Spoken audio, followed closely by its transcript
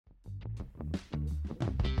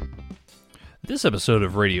This episode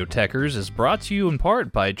of Radio Techers is brought to you in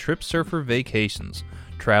part by Trip Surfer Vacations.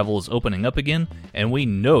 Travel is opening up again, and we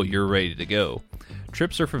know you're ready to go.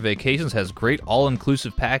 Trip Surfer Vacations has great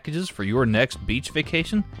all-inclusive packages for your next beach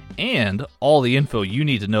vacation and all the info you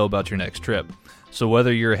need to know about your next trip. So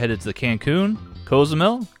whether you're headed to Cancun,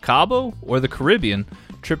 Cozumel, Cabo, or the Caribbean,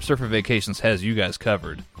 Trip Surfer Vacations has you guys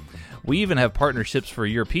covered. We even have partnerships for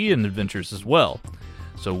European adventures as well.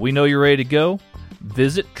 So we know you're ready to go.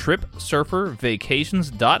 Visit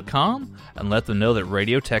TripSurferVacations.com and let them know that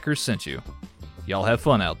Radio Techers sent you. Y'all have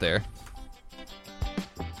fun out there.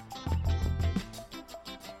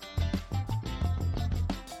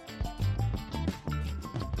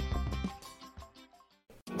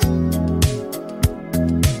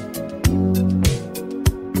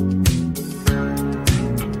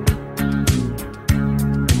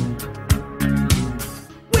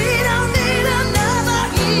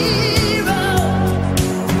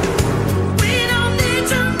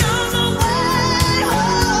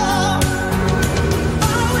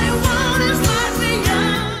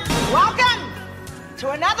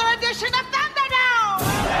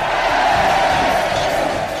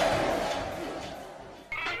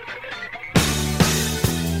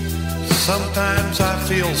 Sometimes I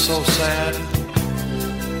feel so sad.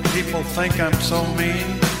 People think I'm so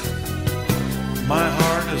mean. My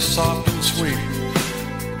heart is soft and sweet,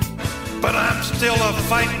 but I'm still a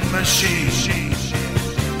fighting machine.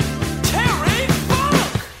 Terry Funk!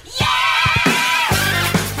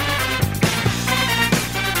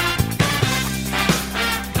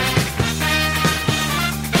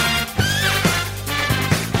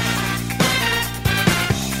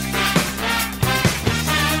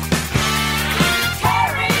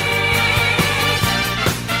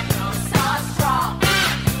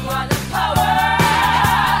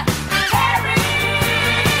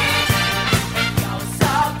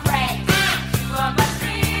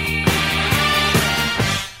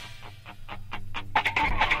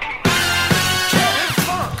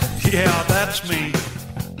 Yeah, that's me.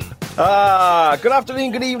 Good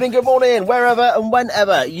afternoon, good evening, good morning, wherever and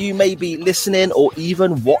whenever you may be listening or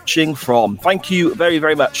even watching from. Thank you very,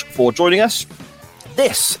 very much for joining us.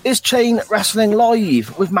 This is Chain Wrestling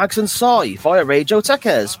Live with Mags and Si via Radio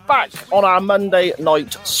Techers, back on our Monday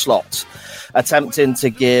night slot, attempting to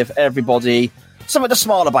give everybody something to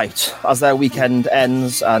smile about as their weekend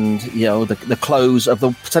ends and, you know, the close of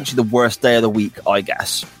the potentially the worst day of the week, I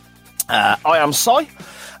guess. I am Si.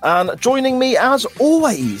 And joining me, as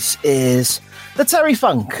always, is the Terry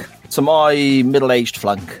Funk to my middle-aged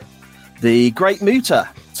flunk, the Great Mooter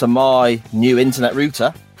to my new internet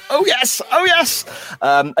router. Oh, yes! Oh, yes!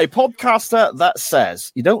 A podcaster that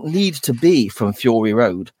says you don't need to be from Fury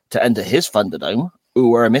Road to enter his Thunderdome. Ooh,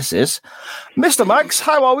 or a missus. Mr. Max,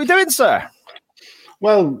 how are we doing, sir?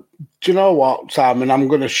 Well, do you know what, Simon? I'm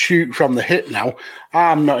going to shoot from the hip now.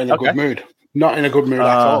 I'm not in a good mood. Not in a good mood at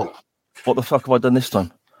all. What the fuck have I done this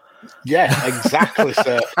time? Yeah, exactly,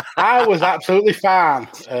 sir. I was absolutely fine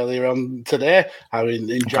earlier on today. I was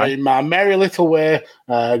enjoying my merry little way,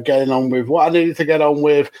 getting on with what I needed to get on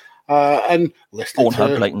with, and listening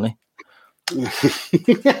to... blatantly.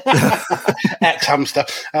 Ex-hamster.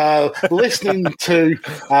 Listening to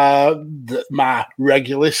my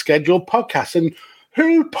regularly scheduled podcast, and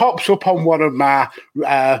who pops up on one of my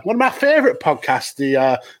favourite podcasts,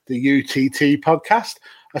 the UTT podcast?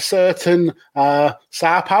 A certain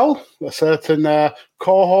Sar Powell, a certain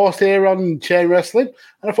co-host here on Chain Wrestling.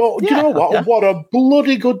 And I thought, you know what? Yeah. What a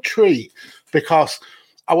bloody good treat, because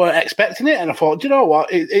I weren't expecting it. And I thought, you know what?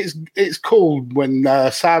 It's cool when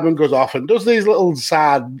Simon goes off and does these little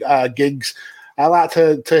sad gigs. I like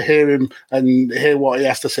to hear him and hear what he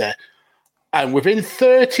has to say. And within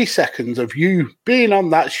 30 seconds of you being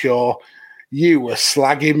on that show, you were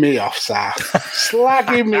slagging me off, Sar.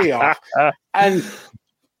 Slagging me off. And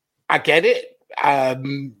I get it.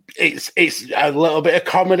 It's a little bit of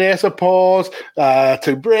comedy, I suppose,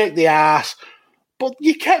 to break the ass. But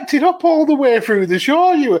you kept it up all the way through the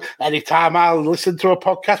show. Anytime I listen to a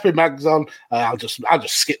podcast with Mags on, I'll just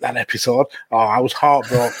skip that episode. Oh, I was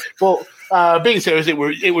heartbroken. But being serious,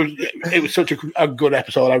 it was such a good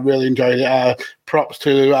episode. I really enjoyed it. Props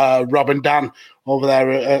to Rob and Dan over there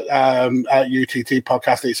at UTT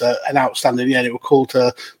podcast. It's an outstanding. Yeah, it was cool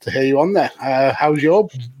to hear you on there. How's your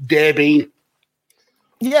day been?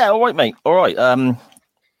 Yeah, all right, mate. All right.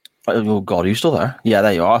 Oh, God, are you still there? Yeah,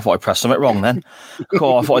 there you are. I thought I pressed something wrong then.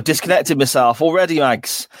 Cool, I thought I disconnected myself already,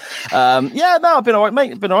 Mags. Yeah, no, I've been all right,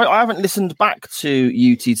 mate. I've been all right. I haven't listened back to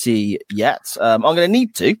UTT yet. I'm going to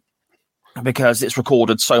need to, because it's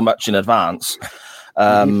recorded so much in advance.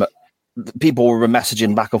 people were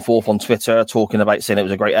messaging back and forth on Twitter, talking about saying it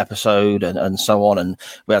was a great episode and so on. And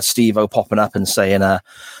we had Steve-O popping up and saying,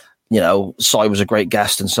 Si was a great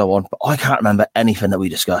guest and so on. But I can't remember anything that we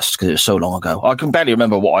discussed because it was so long ago. I can barely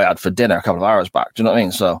remember what I had for dinner a couple of hours back. Do you know what I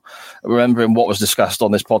mean? So remembering what was discussed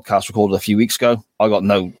on this podcast recorded a few weeks ago, I got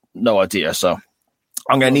no idea. So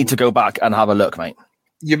I'm going to need to go back and have a look, mate.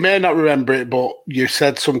 You may not remember it, but you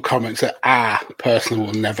said some comments that I personally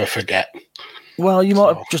will never forget. Well, you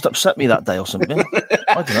might have just upset me that day or something.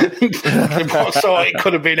 I don't know. So it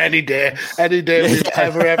could have been any day we've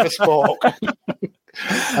ever spoke. What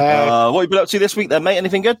have you been up to this week then, mate?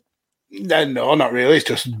 Anything good? No, not really. It's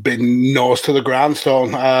just been nose to the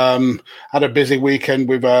grindstone. Had a busy weekend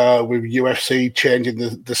with UFC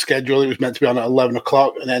changing the schedule. It was meant to be on at 11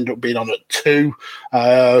 o'clock and ended up being on at 2.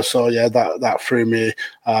 So yeah, that threw me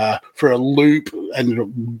for a loop. Ended up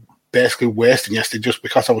basically wasting yesterday just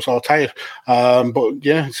because I was so tired. But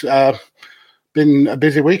yeah, it's been a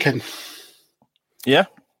busy weekend. Yeah.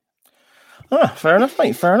 Fair enough,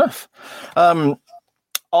 mate. Fair enough.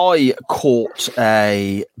 I caught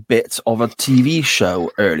a bit of a TV show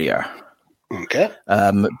earlier. Okay.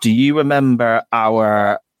 Do you remember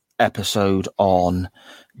our episode on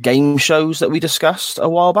game shows that we discussed a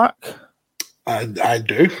while back? I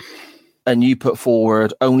do. And you put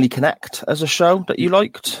forward Only Connect as a show that you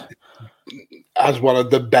liked? As one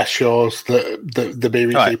of the best shows that the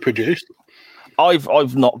BBC produced.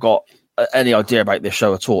 I've not got any idea about this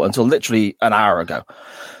show at all until literally an hour ago.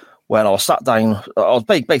 When I was sat down, I was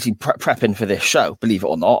basically prepping for this show. Believe it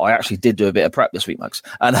or not, I actually did do a bit of prep this week, Max.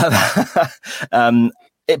 And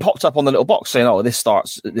it popped up on the little box saying, "Oh, this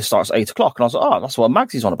starts at 8 o'clock." And I was like, "Oh, that's what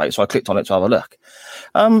Magsy's on about." So I clicked on it to have a look.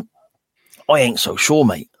 I ain't so sure,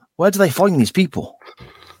 mate. Where do they find these people?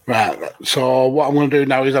 Right. So what I'm going to do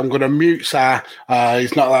now is I'm going to mute Sar.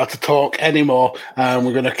 He's not allowed to talk anymore.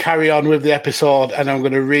 We're going to carry on with the episode, and I'm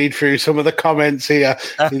going to read through some of the comments here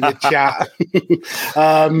in the chat.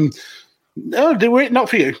 No, not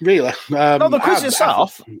for you, really. No, the quiz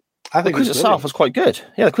itself. I think the quiz itself was quite good.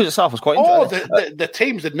 Yeah, the quiz itself was quite interesting. The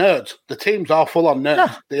teams are nerds. The teams are full on nerds.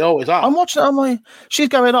 Yeah. They always are. I'm watching it. I'm like, she's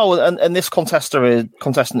going, and this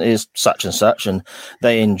contestant is such and such, and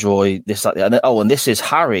they enjoy this, that, and and this is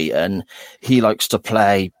Harry, and he likes to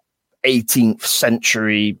play 18th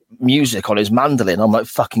century music on his mandolin. I'm like,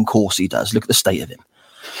 fucking course he does. Look at the state of him.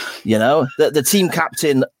 You know, the team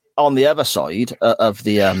captain on the other side of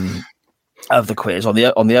the quiz on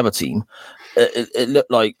the other team, it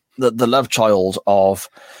looked like the love child of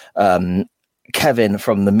Kevin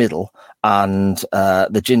from the middle and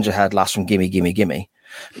the gingerhead lass from Gimme Gimme Gimme.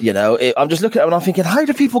 You know, I'm just looking at it and I'm thinking, how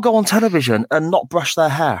do people go on television and not brush their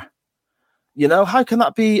hair? You know, how can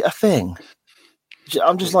that be a thing?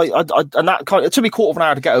 I'm just like, and that it took me a quarter of an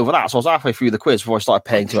hour to get over that. So I was halfway through the quiz before I started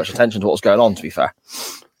paying too much attention to what was going on, to be fair.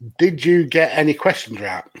 Did you get any questions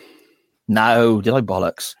right? No, did I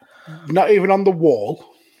bollocks? Not even on the wall?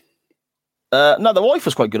 No, the wife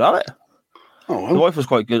was quite good at it. Oh, well. The wife was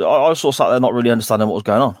quite good. I sort of sat there not really understanding what was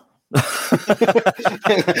going on.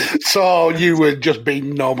 So you were just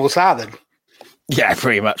being normal Sar then? Yeah,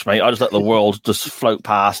 pretty much, mate. I just let the world just float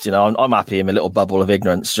past. You know, I'm happy in my little bubble of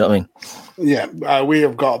ignorance. Do you know what I mean? Yeah, we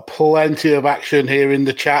have got plenty of action here in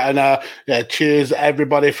the chat, and cheers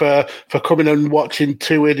everybody for coming and watching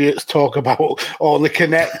two idiots talk about Only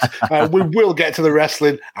Connect. We will get to the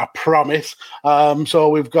wrestling, I promise. So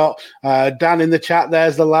we've got Dan in the chat.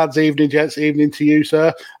 There's the lads. Evening, gents. Evening to you,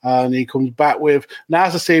 sir. And he comes back with,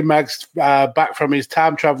 nice to see Mags back from his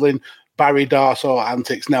time traveling Barry Darsow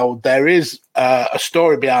antics. Now, there is a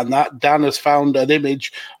story behind that. Dan has found an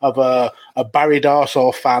image of a Barry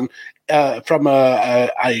Darsow fan from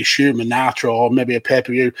I assume a Nitro or maybe a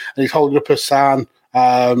pay-per-view, and he's holding up a sign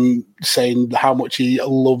saying how much he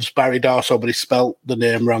loves Barry Darsow, but he spelt the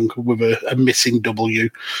name wrong with a missing W.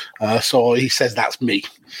 So he says that's me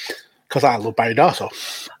because I love Barry Darsow.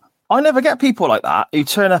 I never get people like that who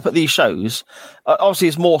turn up at these shows. Obviously,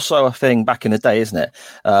 it's more so a thing back in the day, isn't it?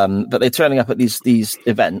 But they're turning up at these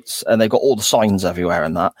events and they've got all the signs everywhere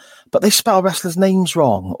and that, but they spell wrestlers' names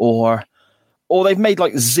wrong, or they've made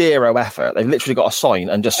like zero effort. They've literally got a sign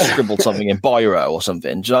and just scribbled something in biro or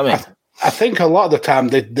something. Do you know what I mean? I think a lot of the time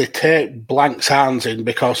they take blank signs in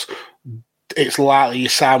because it's likely your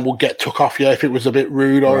sign will get took off you if it was a bit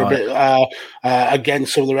rude or a bit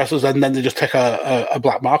against some of the wrestlers, and then they just take a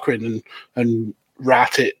black marker in and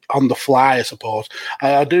write it on the fly, I suppose.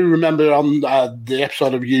 I do remember on the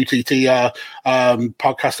episode of UTT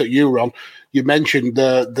podcast that you were on, you mentioned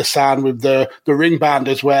the sign with the ring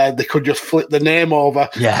banders where they could just flip the name over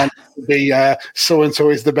and be so-and-so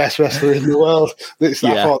is the best wrestler in the world. I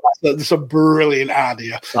thought that's a brilliant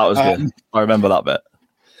idea. That was good. I remember that bit.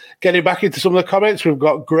 Getting back into some of the comments, we've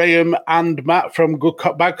got Graham and Matt from Good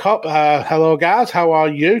Cop, Bad Cop. Hello, guys. How are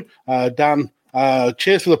you? Dan,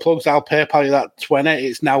 cheers for the plugs. I'll PayPal you that 20.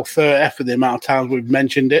 It's now 30 for the amount of times we've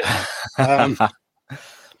mentioned it.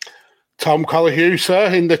 Tom Collihu,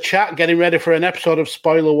 sir, in the chat, getting ready for an episode of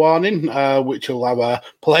Spoiler Warning, which will have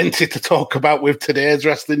plenty to talk about with today's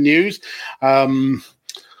wrestling news.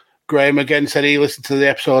 Graham again said he listened to the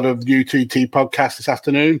episode of U2T podcast this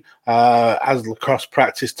afternoon as lacrosse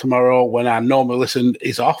practice tomorrow when our normal listen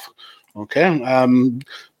is off. Okay. I'm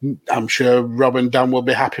sure Rob and Dan will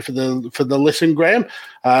be happy for the listen, Graham.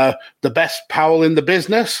 The best Powell in the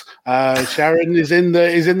business. Sharon is in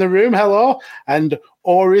the room. Hello. And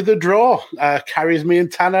Ori the Draw carries me and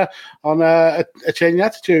Tanner on a changing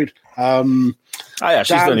attitude. She's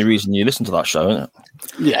the only reason you listen to that show, isn't it?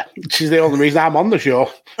 Yeah, she's the only reason I'm on the show.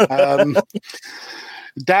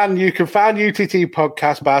 Dan, you can find UTT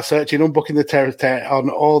podcast by searching Unbooking the Territory on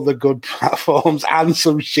all the good platforms and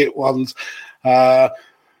some shit ones.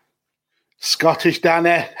 Scottish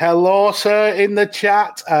Danny, hello, sir, in the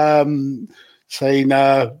chat. Saying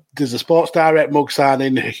there's a Sports Direct mug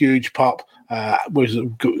signing, a huge pop.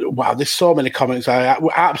 Wow, there's so many comments. I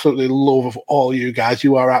absolutely love all you guys.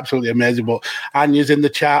 You are absolutely amazing. But Anya's in the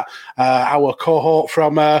chat. Our cohort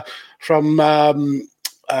from Radio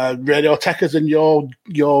Techers and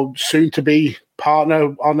your soon-to-be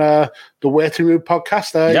partner on the Waiting Room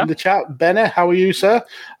podcast in the chat. Benny, how are you, sir?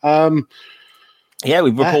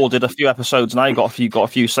 We've recorded a few episodes now. Got a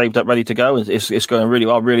few saved up, ready to go. It's going really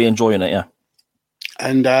well. Really enjoying it. Yeah.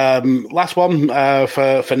 And last one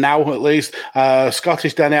for now, at least,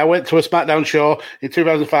 Scottish Danny. I went to a SmackDown show in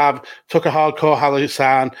 2005, took a Hardcore Holly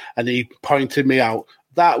sign, and he pointed me out.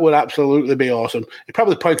 That would absolutely be awesome. He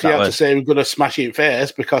probably pointed me out to say he was going to smash it in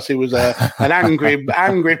face because he was an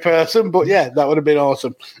angry person. But yeah, that would have been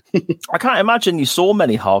awesome. I can't imagine you saw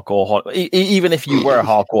many Hardcore Holly, even if you were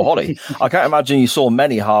Hardcore Holly. I can't imagine you saw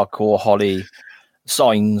many Hardcore Holly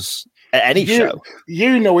signs at any show.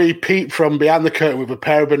 You know, he peeped from behind the curtain with a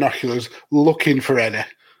pair of binoculars looking for Eddie.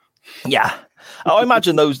 Yeah. I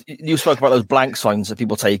imagine those, you spoke about those blank signs that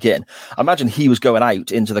people take in. I imagine he was going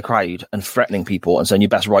out into the crowd and threatening people and saying, you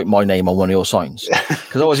best write my name on one of your signs.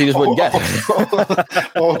 Because otherwise he just wouldn't get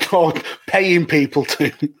it. or paying people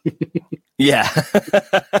to. Yeah.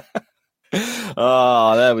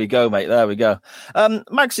 Oh, there we go, mate. There we go.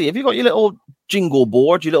 Maxie, have you got your little jingle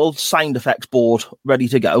board, your little sound effects board ready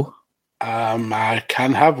to go? I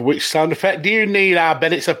can have. Which sound effect do you need? I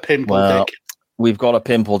bet it's a pimple dick. We've got a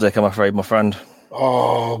pimple dick, I'm afraid, my friend.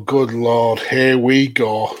 Oh, good Lord. Here we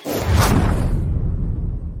go.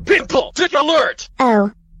 Pimple dick alert!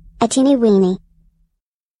 Oh, a teeny weeny.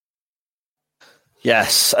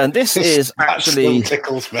 Yes, and this is actually... That still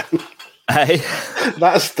tickles me. Hey?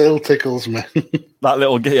 That still tickles me. That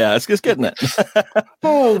little... Yeah, it's good, isn't it?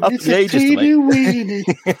 Oh, it's a teeny weeny.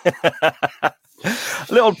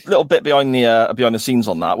 little bit behind the scenes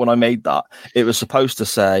on that. When I made that, it was supposed to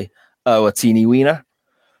say, "Oh, a teeny wiener,"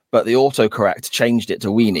 but the autocorrect changed it to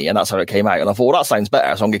weenie, and that's how it came out. And I thought, well, that sounds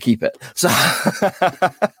better, so I'm going to keep it. So,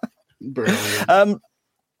 brilliant.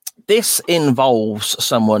 This involves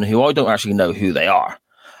someone who I don't actually know who they are,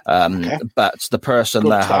 but the person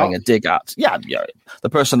they're having a dig at, the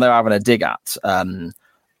person they're having a dig at,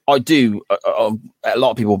 I do. A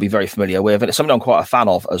lot of people will be very familiar with, and it's something I'm quite a fan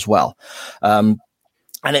of as well.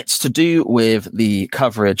 And it's to do with the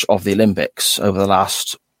coverage of the Olympics over the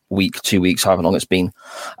last week, 2 weeks, however long it's been.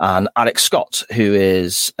 And Alex Scott, who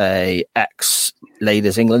is a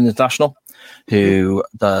ex-Ladies England international, who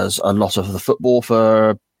does a lot of the football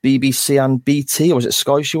for BBC and BT, or is it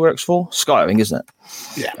Sky she works for? Sky, I think, isn't it?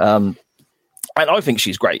 Yeah. And I think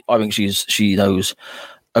she's great. I think she knows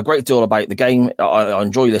a great deal about the game. I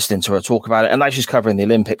enjoy listening to her talk about it. And now she's covering the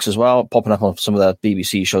Olympics as well, popping up on some of the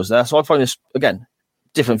BBC shows there. So I find this, again,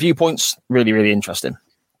 different viewpoints, really, really interesting.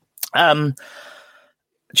 Do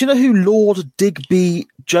you know who Lord Digby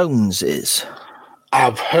Jones is?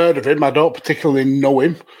 I've heard of him. I don't particularly know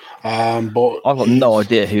him, but I've got no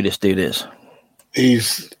idea who this dude is.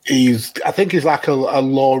 He's. I think he's like a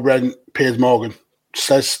low rent Piers Morgan.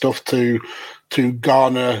 Says stuff to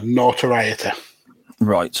garner notoriety.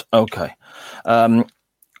 Right. Okay.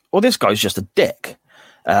 Well, this guy's just a dick.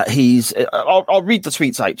 I'll read the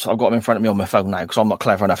tweets out. I've got them in front of me on my phone now because I'm not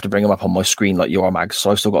clever enough to bring them up on my screen like you are, Mags.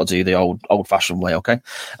 So I've still got to do the old-fashioned way, okay?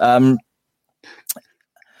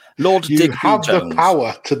 Lord You Digby have Jones. the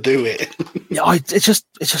power to do it. Yeah, it's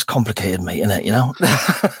just complicated, mate, isn't it? You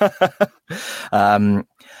know.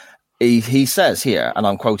 He says here, and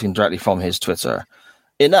I'm quoting directly from his Twitter: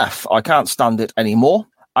 "Enough! I can't stand it anymore.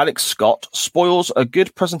 Alex Scott spoils a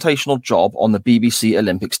good presentational job on the BBC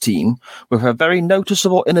Olympics team with her very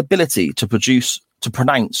noticeable inability to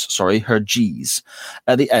pronounce her G's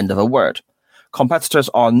at the end of a word. Competitors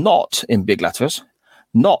are not, in big letters,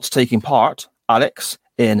 not taking part, Alex,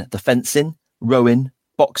 in the fencing, rowing,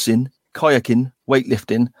 boxing, kayaking,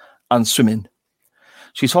 weightlifting, and swimming.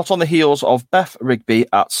 She's hot on the heels of Beth Rigby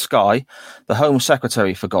at Sky, the Home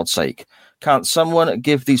Secretary, for God's sake. Can't someone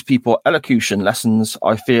give these people elocution lessons?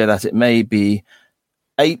 I fear that it may be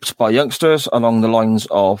aped by youngsters along the lines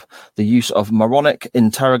of the use of moronic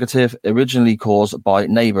interrogative originally caused by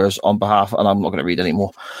neighbours on behalf..." And I'm not going to read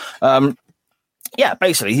anymore. Yeah,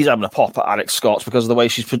 basically, he's having a pop at Alex Scott because of the way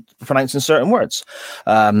she's pronouncing certain words.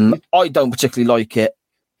 I don't particularly like it.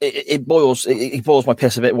 It boils my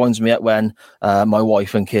piss a bit. It winds me up when my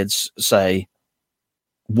wife and kids say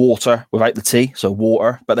water without the T, so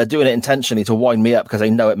water, but they're doing it intentionally to wind me up because they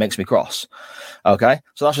know it makes me cross. Okay,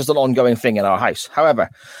 so that's just an ongoing thing in our house. However,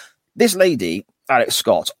 this lady, Alex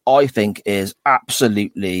Scott, I think is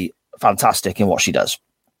absolutely fantastic in what she does.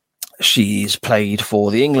 She's played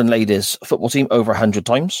for the England ladies football team over 100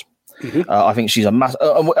 times. Mm-hmm. I think she's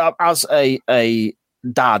as a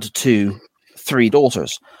dad to 3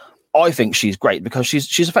 daughters. I think she's great because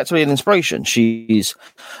she's effectively an inspiration. She's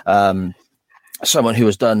someone who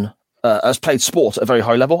has played sport at a very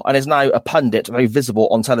high level and is now a pundit, very visible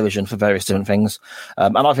on television for various different things.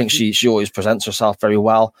 And I think she always presents herself very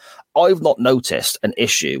well. I've not noticed an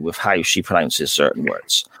issue with how she pronounces certain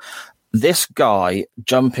words. This guy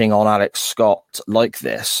jumping on Alex Scott like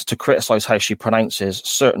this to criticize how she pronounces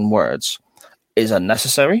certain words is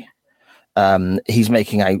unnecessary. He's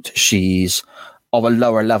making out she's of a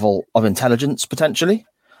lower level of intelligence, potentially.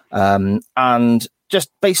 And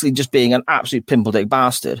just being an absolute pimple dick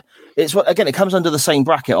bastard. It comes under the same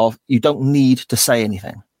bracket of you don't need to say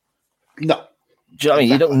anything. No. Do you know what I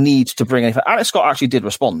mean? You don't need to bring anything. Alex Scott actually did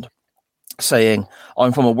respond, saying,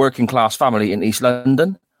 "I'm from a working class family in East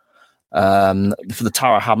London, for the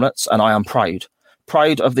Tower Hamlets, and I am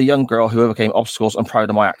proud of the young girl who overcame obstacles and proud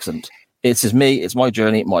of my accent. It is me, it's my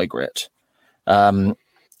journey, my grit."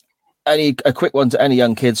 A quick one to any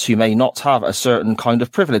young kids who may not have a certain kind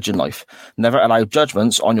of privilege in life: never allow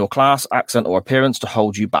judgments on your class, accent, or appearance to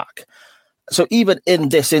hold you back. So even in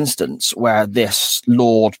this instance where this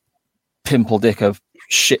Lord Pimple Dick of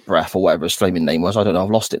shit breath, or whatever his flaming name was, I don't know, I've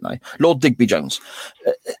lost it now, Lord Digby Jones,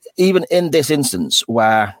 even in this instance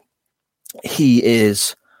where he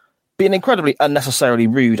is being incredibly unnecessarily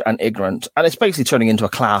rude and ignorant, and it's basically turning into a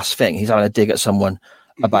class thing. He's having a dig at someone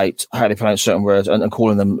about how they pronounce certain words and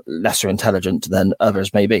calling them lesser intelligent than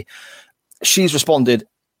others may be. She's responded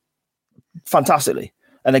fantastically.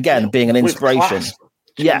 And again, being an inspiration.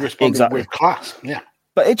 Yeah, exactly. With class, yeah.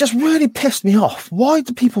 But it just really pissed me off. Why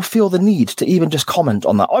do people feel the need to even just comment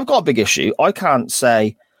on that? I've got a big issue. I can't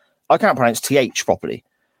pronounce TH properly.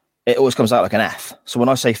 It always comes out like an F. So when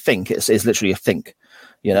I say think, it's literally a think.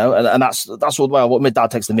 You know, and that's all what my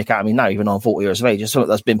dad takes the mick out of me now, even though I'm 40 years of age. It's something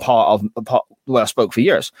that's been part of the way I spoke for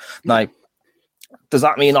years. Now, does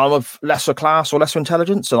that mean I'm of lesser class or lesser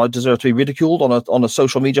intelligence and I deserve to be ridiculed on a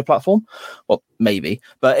social media platform? Well, maybe,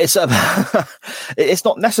 but it's it's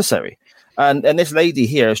not necessary. And this lady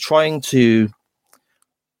here is trying to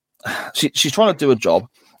she's trying to do a job,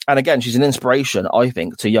 and again, she's an inspiration, I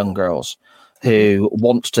think, to young girls who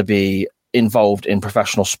want to be involved in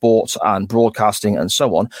professional sports and broadcasting and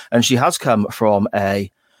so on. And she has come from a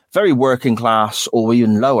very working class or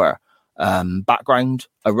even lower background,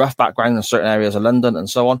 a rough background in certain areas of London and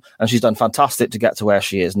so on. And she's done fantastic to get to where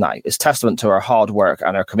she is now. It's testament to her hard work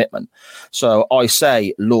and her commitment. So I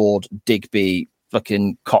say, Lord Digby,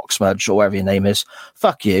 fucking cocksmudge, or whatever your name is,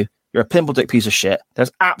 fuck you. You're a pimple dick piece of shit.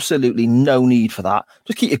 There's absolutely no need for that.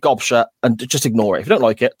 Just keep your gob shut and just ignore it. If you don't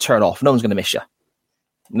like it, turn off. No one's going to miss you.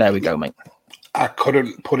 There we go, mate. I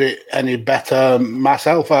couldn't put it any better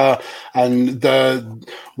myself. And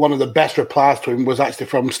one of the best replies to him was actually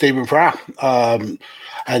from Stephen Fry. And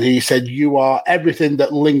he said, "You are everything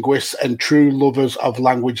that linguists and true lovers of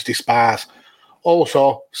language despise.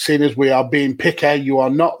 Also, seeing as we are being picky, you are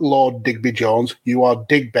not Lord Digby Jones. You are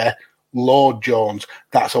Digby Lord Jones.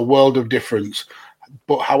 That's a world of difference.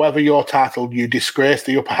 But however you're titled, you disgrace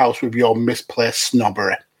the upper house with your misplaced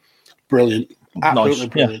snobbery." Brilliant. Absolutely nice.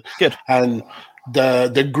 brilliant. Yeah, good. And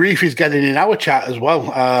the grief is getting in our chat as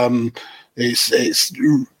well. It's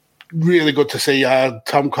really good to see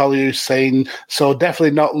Tom Collier saying, so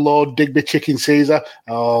definitely not Lord Digby Chicken Caesar.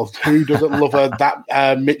 Oh, who doesn't love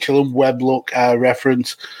that Mitchell and Webb look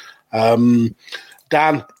reference? Dan,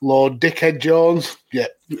 Lord Dickhead Jones. Yeah,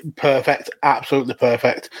 perfect. Absolutely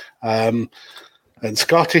perfect. And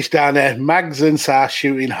Scottish down there, Mags and SARS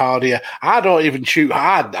shooting harder. I don't even shoot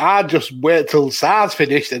hard. I just wait till SARS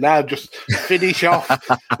finished and I just finish off.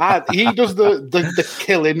 He does the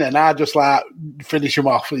killing and I just like finish him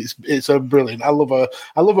off. It's a brilliant. I love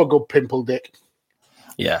a good pimple dick.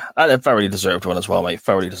 Yeah, and a very deserved one as well, mate.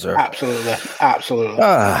 Very deserved. Absolutely.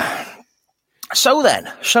 So then,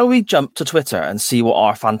 shall we jump to Twitter and see what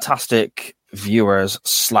our fantastic viewers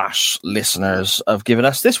 / listeners have given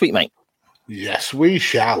us this week, mate? Yes, we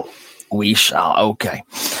shall. We shall. Okay.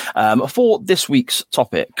 For this week's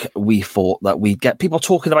topic, we thought that we'd get people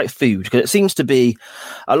talking about food because it seems to be,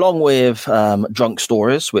 along with drunk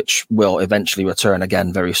stories, which will eventually return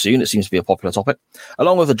again very soon. It seems to be a popular topic.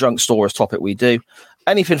 Along with the drunk stories topic we do,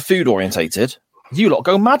 anything food orientated, you lot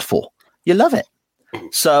go mad for. You love it.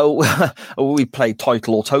 So we played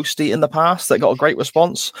Title or Toasty in the past that got a great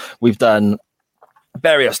response. We've done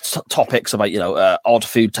various topics about, odd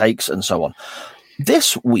food takes and so on.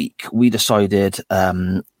 This week, we decided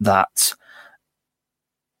that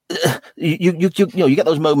you get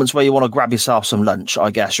those moments where you want to grab yourself some lunch.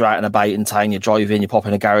 I guess you're out and about in town, you're driving, you pop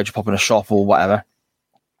in a garage, you pop in a shop or whatever.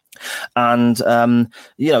 And,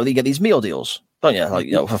 you get these meal deals, don't you? Like,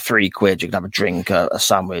 for £3, you can have a drink, a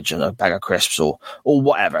sandwich and a bag of crisps or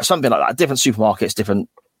whatever, something like that. Different supermarkets, different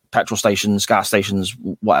petrol stations, gas stations,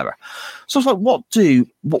 whatever. So it's like, what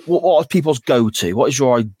are people's go-to? What is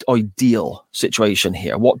your ideal situation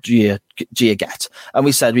here? What do you get? And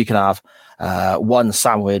we said we can have one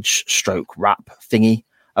sandwich / wrap thingy,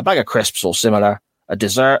 a bag of crisps or similar, a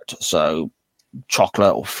dessert, so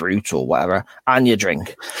chocolate or fruit or whatever, and your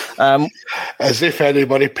drink. As if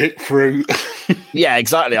anybody picked fruit. Yeah,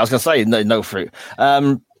 exactly. I was going to say no fruit.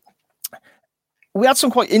 We had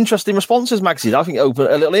some quite interesting responses, Magsy. I think it opened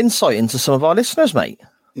a little insight into some of our listeners, mate.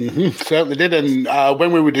 Mm-hmm, certainly did. And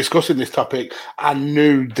when we were discussing this topic, I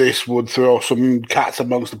knew this would throw some cats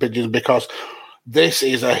amongst the pigeons because this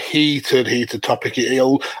is a heated topic.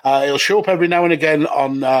 It'll show up every now and again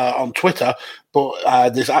on Twitter,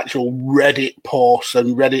 but there's actual Reddit posts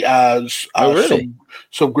and Reddit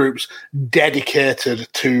subgroups dedicated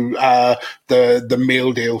to the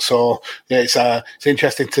meal deal. So yeah, it's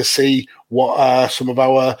interesting to see what some of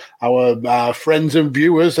our friends and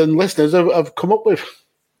viewers and listeners have come up with.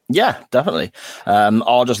 Yeah, definitely.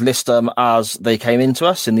 I'll just list them as they came into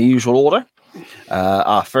us in the usual order.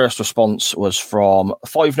 Our first response was from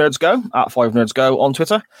 5NerdsGo at 5NerdsGo on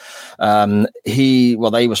Twitter.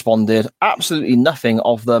 They responded absolutely nothing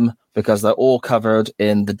of them because they're all covered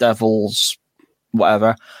in the devil's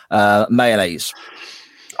whatever mayonnaise.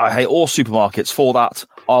 I hate all supermarkets for that.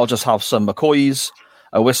 I'll just have some McCoy's,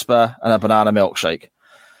 a Whisper, and a banana milkshake.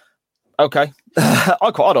 Okay.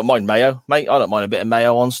 I don't mind mayo, mate. I don't mind a bit of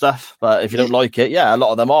mayo on stuff, but if you don't like it, yeah, a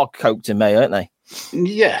lot of them are coated in mayo, aren't they?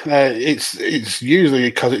 Yeah, it's usually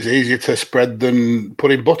because it's easier to spread than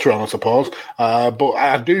putting butter on, I suppose. But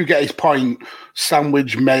I do get his point.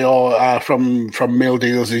 Sandwich mayo from meal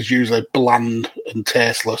deals is usually bland and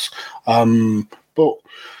tasteless. But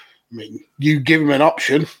I mean, you give him an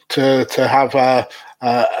option to have a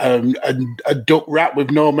duck wrap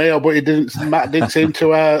with no mayo, but Matt didn't seem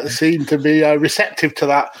to be receptive to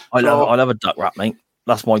that. I love a duck wrap, mate.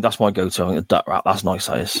 That's my go-to. I think a duck wrap. That's nice,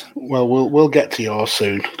 that is. Well, we'll get to yours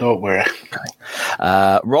soon. Don't worry.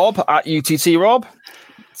 Okay. Rob at UTT Rob.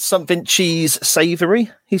 Something cheese savoury,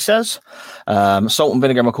 he says. Salt and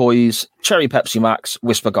vinegar McCoy's, cherry Pepsi Max,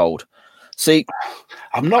 Whisper Gold. See,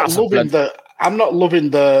 I'm not loving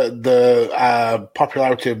the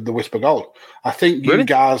popularity of the Whisper Gold. I think you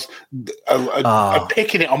guys are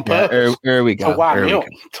picking it on purpose. Here we go.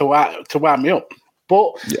 To wind me up.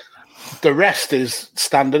 But the rest is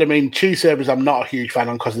standard. I mean, cheese savouries I'm not a huge fan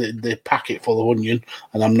of because they pack it full of onion,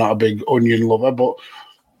 and I'm not a big onion lover. But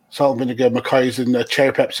salt and vinegar McCoy's and the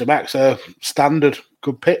cherry Pepsi Max are standard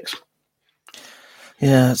good picks.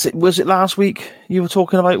 Yeah, was it last week you were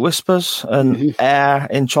talking about Whispers and air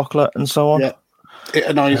in chocolate and so on? Yeah, it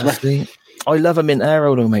annoys me. I love a mint air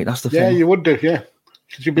though, mate. That's the thing. Yeah, you would do, yeah.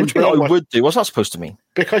 You've been I would do. What's that supposed to mean?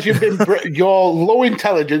 Because you've been your low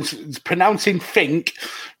intelligence pronouncing think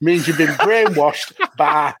means you've been brainwashed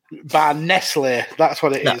by Nestle. That's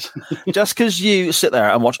what it is. Just because you sit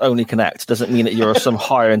there and watch Only Connect doesn't mean that you're some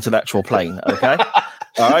higher intellectual plane. Okay,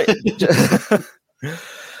 all right.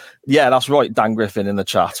 Yeah, that's right, Dan Griffin in the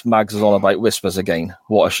chat. Mags is on about Whispers again.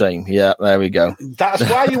 What a shame. Yeah, there we go. That's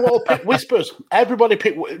why you all pick Whispers.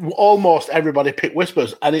 Almost everybody pick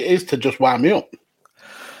Whispers, and it is to just wind me up.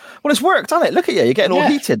 Well, it's worked, hasn't it? Look at you. You're getting all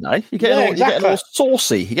heated now. You're getting all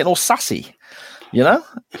saucy. You're getting all sassy. You know?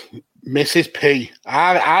 Mrs. P,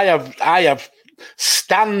 I have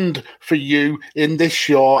stand for you in this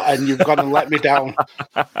show, and you've gone and let me down.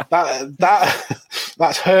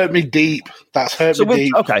 That's hurt me deep.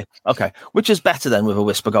 Deep. Okay. Which is better then with a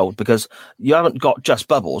Whisper Gold, because you haven't got just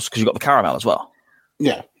bubbles, because you've got the caramel as well.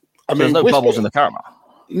 Yeah, there's no bubbles in the caramel.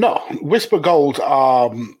 No, Whisper Gold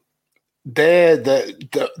are they're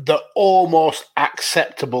the almost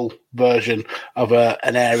acceptable version of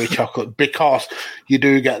an airy chocolate, because you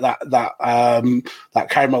do get that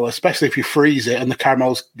caramel, especially if you freeze it and the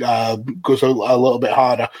caramel goes a little bit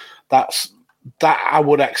harder. That I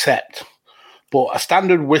would accept, but a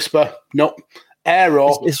standard Whisper, no.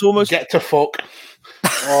 Aero, it's almost get to fuck.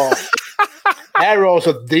 Aeros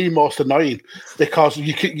are the most annoying, because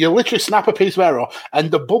you literally snap a piece of Aero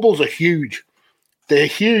and the bubbles are huge. They're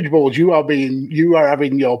huge bubbles. You are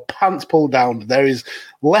having your pants pulled down. There is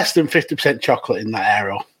less than 50% chocolate in that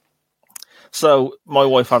Aero. So my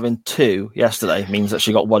wife having 2 yesterday means that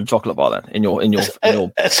she got 1 chocolate bar then in your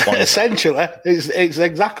essentially, it's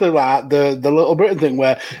exactly like the Little Britain thing,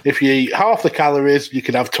 where if you eat half the calories, you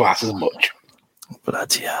can have twice as much.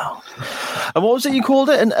 Bloody hell! And what was it you called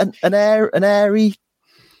it? An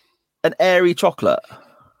airy chocolate.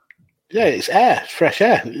 Yeah, it's air, fresh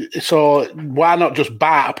air. So why not just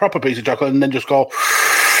buy a proper piece of chocolate and then just go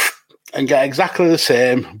and get exactly the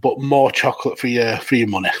same, but more chocolate for your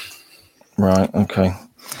money? Right. Okay.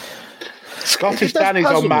 Scottish Danny's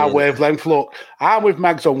on my wavelength. Look, I'm with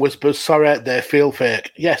Mags on Whispers. Sorry, they feel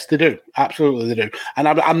fake. Yes, they do. Absolutely, they do. And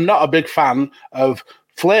I'm not a big fan of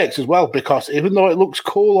flakes as well, because even though it looks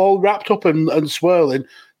cool all wrapped up and swirling,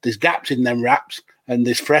 there's gaps in them wraps and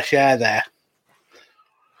there's fresh air there.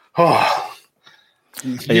 Oh,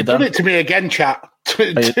 you've done it to me again, chat.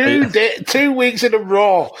 2 weeks in a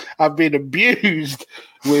row I've been abused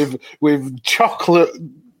with chocolate.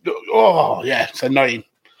 Oh yeah, it's annoying.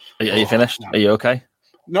 Are you finished? Are you okay?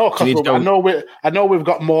 No, because I know we've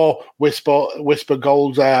got more Whisper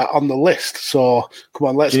Golds on the list. So come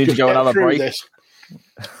on, let's just get through this.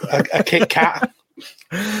 A Kit Kat.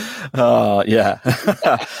 Oh yeah.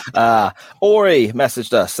 Ori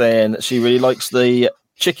messaged us saying she really likes the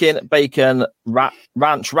chicken bacon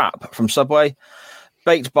ranch wrap from Subway,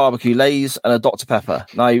 baked barbecue Lays, and a Dr Pepper.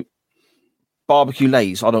 Now, barbecue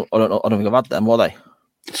Lays, I don't think I've had them. What are they?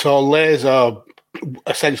 So Lays are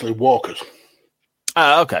essentially Walkers.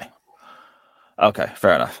 Okay,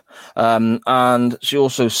 fair enough. And she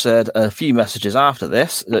also said a few messages after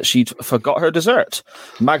this that she'd forgot her dessert.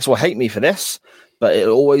 Mags will hate me for this, but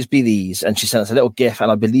it'll always be these. And she sent us a little GIF,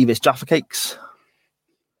 and I believe it's Jaffa Cakes.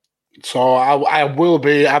 So I will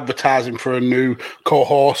be advertising for a new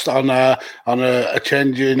co-host on a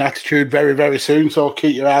change in attitude very, very soon. So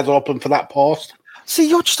keep your eyes open for that post. See,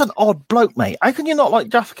 you're just an odd bloke, mate. How can you not like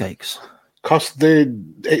Jaffa Cakes? Because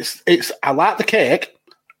I like the cake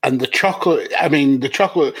and the chocolate. I mean, the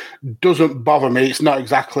chocolate doesn't bother me. It's not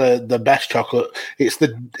exactly the best chocolate. It's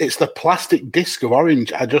the plastic disc of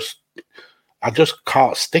orange. I just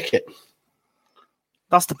can't stick it.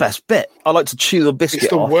 That's the best bit. I like to chew the biscuit.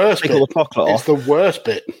 It's the worst bit. All the chocolate it's off, the worst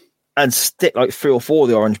bit. And stick like 3 or 4 of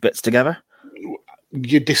the orange bits together.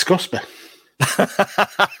 You disgust me.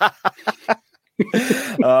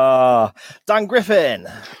 Dan Griffin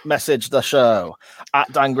messaged the show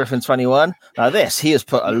at Dan Griffin 21. Now he has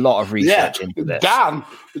put a lot of research into this. Dan,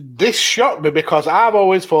 this shocked me, because I've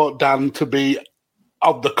always thought Dan to be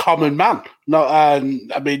of the common man.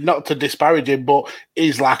 Not to disparage him, but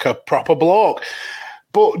he's like a proper bloke.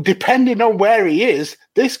 But depending on where he is,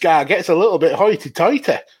 this guy gets a little bit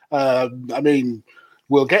hoity-toity.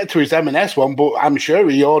 We'll get to his M&S one, but I'm sure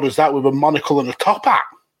he orders that with a monocle and a top hat.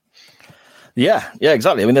 Yeah,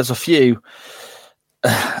 exactly. I mean, there's a few.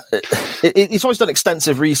 He's always done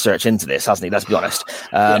extensive research into this, hasn't he? Let's be honest.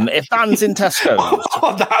 If Dan's in Tesco,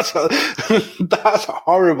 that's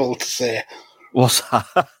horrible to say. What's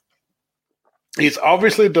that? He's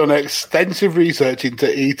obviously done extensive research into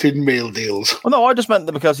eating meal deals. Well, no, I just meant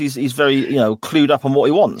that because he's very clued up on what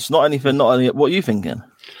he wants. Not only what are you thinking?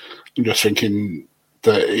 I'm just thinking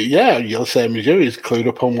that you're the same as you. He's clued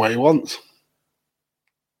up on what he wants.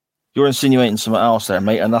 You're insinuating something else there,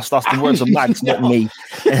 mate, and that's the words of Mags, not me.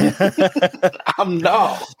 I'm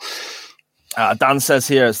not. Dan says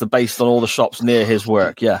here it's based on all the shops near his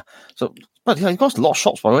work. Yeah, so but you've got a lot of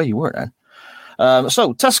shops by the way you work then.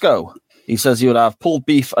 So Tesco, he says you would have pulled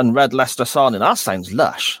beef and red Leicester sardine. That sounds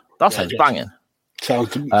lush. That sounds banging.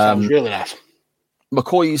 Sounds really nice.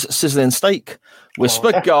 McCoy's Sizzling Steak,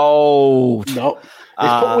 Whisper Gold. No, he's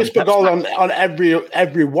put Whisper Gold on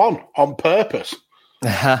every one on purpose.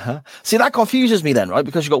 See, that confuses me then, right?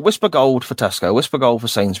 Because you've got Whisper Gold for Tesco, Whisper Gold for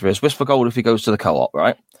Sainsbury's, Whisper Gold if he goes to the Co-op,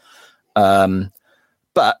 right?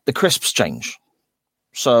 But the crisps change.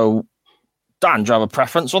 So, Dan, do you have a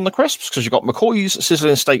preference on the crisps? Because you've got McCoy's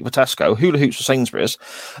Sizzling Steak for Tesco, Hula Hoops for Sainsbury's,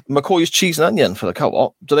 McCoy's Cheese and Onion for the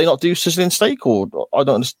Co-op. Do they not do Sizzling Steak? Or I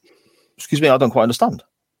don't quite understand.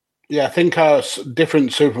 Yeah, I think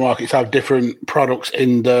different supermarkets have different products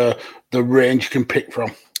in the range you can pick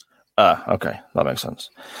from. Okay, that makes sense.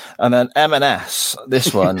 And then M&S,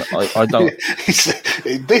 this one, I don't...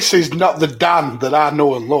 This is not the Dan that I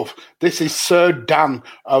know and love. This is Sir Dan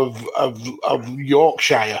of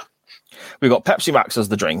Yorkshire. We've got Pepsi Max as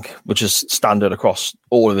the drink, which is standard across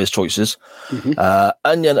all of his choices.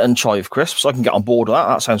 Onion and chive crisps, I can get on board with that.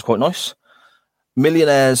 That sounds quite nice.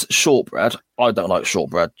 Millionaire's shortbread. I don't like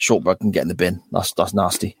shortbread. Shortbread can get in the bin. That's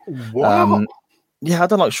nasty. What? Yeah, I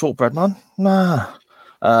don't like shortbread, man. Nah.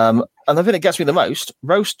 And the thing that gets me the most,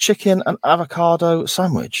 roast chicken and avocado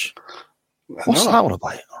sandwich. What's that all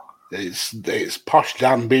about? It's posh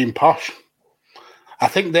Dan being posh. I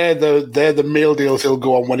think they're the meal deals he'll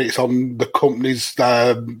go on when it's on the company's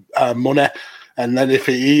money, and then if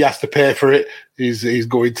he has to pay for it, he's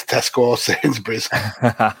going to Tesco or Sainsbury's.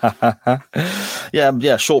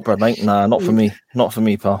 yeah, shortbread, mate. Nah, not for me. Not for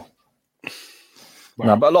me, pal. Wow.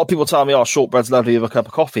 No, but a lot of people tell me, shortbread's lovely with a cup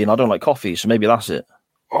of coffee, and I don't like coffee, so maybe that's it.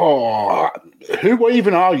 Oh, who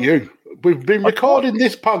even are you? We've been recording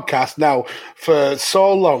this podcast now for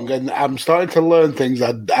so long, and I'm starting to learn things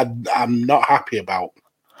I'm not happy about.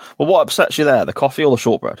 Well, what upsets you there, the coffee or the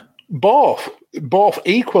shortbread? Both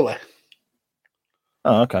equally.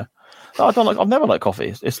 Oh, okay. No, I've never liked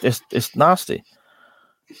coffee. It's nasty.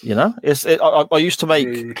 You know, I used to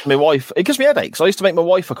make my wife. It gives me headaches. I used to make my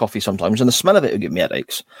wife a coffee sometimes, and the smell of it would give me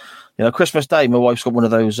headaches. You know, Christmas Day, my wife's got one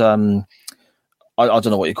of those. I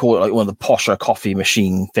don't know what you call it, like one of the posher coffee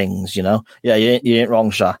machine things, you know? Yeah, you ain't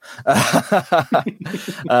wrong, Shah.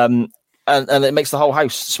 And it makes the whole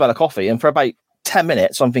house smell of coffee. And for about 10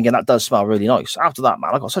 minutes, I'm thinking that does smell really nice. After that,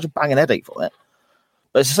 man, I got such a banging headache for it.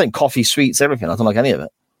 But it's the same coffee, sweets, everything. I don't like any of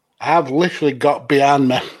it. I've literally got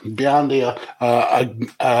behind here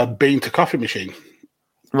a bean to coffee machine.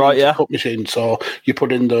 Right, yeah. Cup machine. So you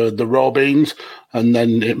put in the raw beans, and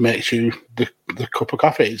then it makes you the cup of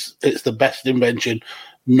coffee. It's the best invention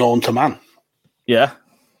known to man. Yeah.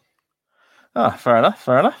 Ah, fair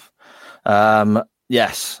enough.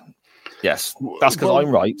 Yes. That's because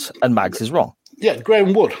I'm right and Mags is wrong. Yeah,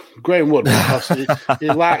 Graham Wood, because he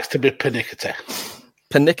likes to be pernickety.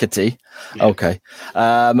 Pernickety? Yeah. Okay.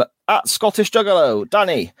 At Scottish Juggalo,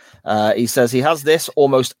 Danny, he says he has this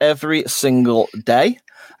almost every single day.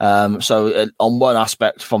 So on one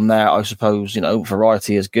aspect from there, I suppose, you know,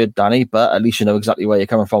 variety is good, Danny, but at least you know exactly where you're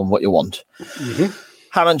coming from and what you want.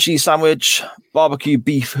 Ham and cheese sandwich, barbecue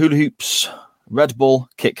beef hula hoops, Red Bull,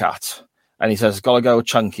 Kit Kat. And he says, gotta go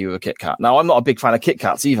chunky with a Kit Kat. Now, I'm not a big fan of Kit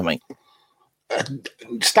Kats either, mate.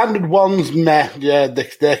 Standard ones, meh. Yeah, they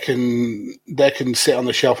can sit on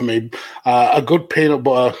the shelf for me. A good peanut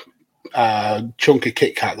butter chunky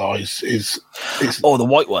Kit Kat though is oh, the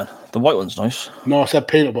white one. The white one's nice. No, I said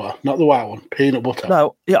peanut butter, not the white one. Peanut butter.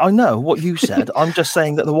 No, yeah, I know what you said. I'm just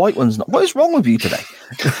saying that the white one's not. What is wrong with you today?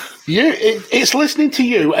 It's listening to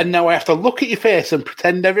you, and now I have to look at your face and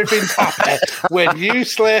pretend everything's happy when you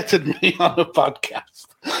slated me on a podcast.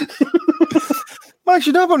 Max,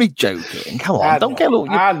 you know I'm only joking. Come on, don't get all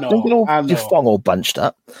your thong all bunched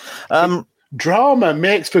up. Drama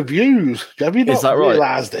makes for views. Have you not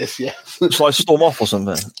realised this? Yes. Shall I storm off or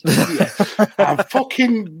something? Yeah.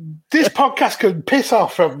 This podcast could piss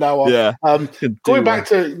off from now on. Yeah. Going back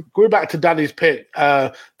to Danny's pick,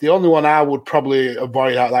 the only one I would probably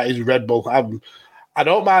avoid out that is Red Bull. I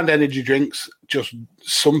don't mind energy drinks, just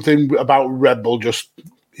something about Red Bull.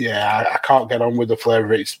 I can't get on with the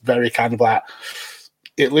flavour. It's very kind of like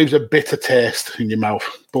it leaves a bitter taste in your mouth.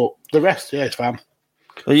 But the rest, yeah, it's fine.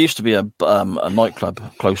 There used to be a nightclub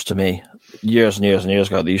close to me years and years and years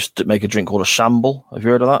ago. They used to make a drink called a Shamble. Have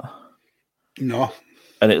you heard of that? No.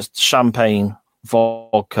 And it's champagne,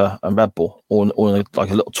 vodka, and Red Bull, all in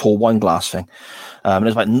like a little tall wine glass thing. And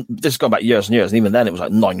it's like this is going back years and years, and even then it was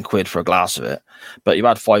like £9 for a glass of it. But you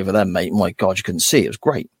had 5 of them, mate. My God, you couldn't see. It was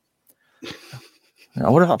great. I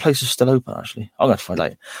wonder if that place is still open. Actually, I'm going to find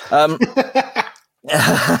out.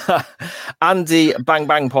 Andy Bang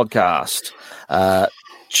Bang Podcast.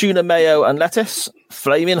 Tuna mayo and lettuce,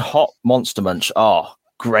 flaming hot Monster Munch. Oh,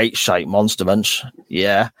 great shape, Monster Munch.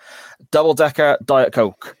 Yeah. Double decker Diet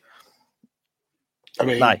Coke. I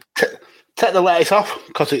mean, No. Take the lettuce off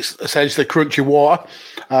because it's essentially crunchy water.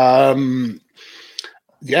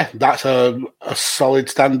 Yeah, that's a solid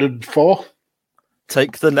standard 4.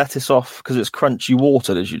 Take the lettuce off because it's crunchy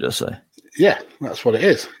water, did you just say? Yeah, that's what it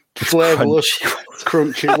is. Flavourless,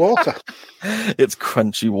 crunchy water. It's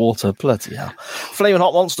crunchy water, bloody hell. Flaming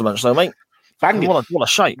hot monster munch, though, mate. Bang it. What a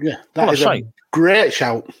shape. Yeah, What that a is shape. a great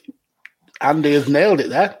shout. Andy has nailed it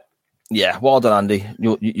there. Yeah, well done, Andy.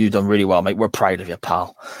 You've done really well, mate. We're proud of you,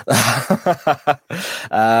 pal.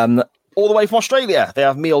 All the way from Australia, they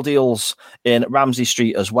have meal deals in Ramsey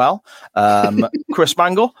Street as well. Chris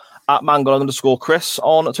Mangle, at Mangle_Chris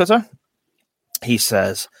on Twitter. He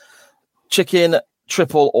says, chicken,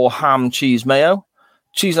 triple or ham cheese mayo,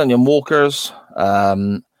 cheese onion walkers.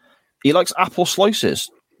 He likes apple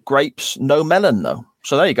slices, grapes, no melon, though.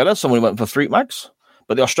 So there you go. There's someone who went for fruit mags.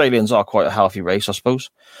 But the Australians are quite a healthy race, I suppose.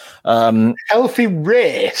 Healthy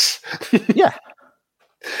race? Yeah.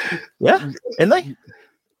 Yeah, isn't they?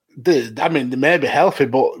 I mean, they may be healthy,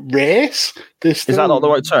 but race? Is that not the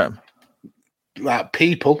right term? Like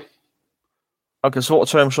people. Okay, so what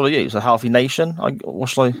term shall I use? A healthy nation? What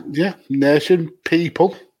shall I... Yeah, nation,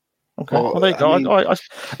 people. Okay, well, there you go.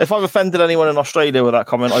 If I've offended anyone in Australia with that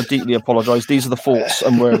comment, I deeply apologise. These are the thoughts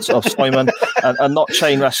and words of Simon, and not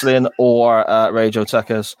Chain Wrestling or Radio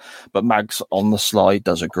Techers, but Mags on the slide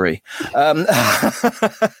does agree.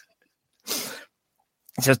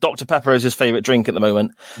 He says Dr. Pepper is his favourite drink at the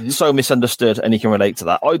moment. So misunderstood, and he can relate to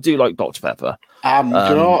that. I do like Dr. Pepper. Do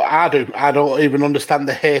you know what I do? I don't even understand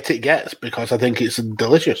the hate it gets because I think it's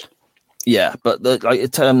delicious. Yeah, but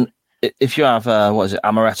if you have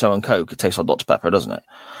amaretto and Coke, it tastes like Dr. Pepper, doesn't it?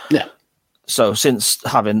 Yeah. So since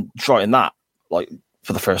trying that, like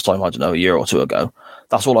for the first time, I don't know, a year or two ago,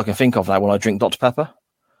 that's all I can think of now when I drink Dr. Pepper.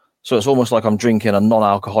 So it's almost like I'm drinking a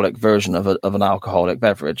non-alcoholic version of an alcoholic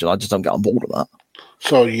beverage, and I just don't get on board with that.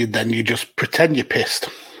 So you just pretend you're pissed.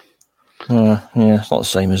 Yeah, it's not the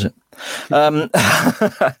same, is it?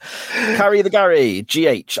 Carry the Gary,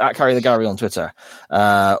 GH, at Carry the Gary on Twitter.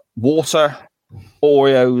 Water,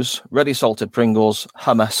 Oreos, ready salted Pringles,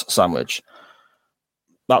 hummus sandwich.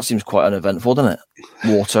 That seems quite uneventful, doesn't it?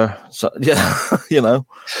 Water. So, yeah, you know.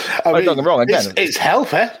 I mean, don't get me wrong, again. It's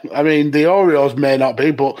healthy. I mean, the Oreos may not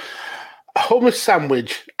be, but a hummus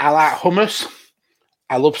sandwich, I like hummus.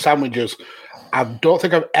 I love sandwiches. I don't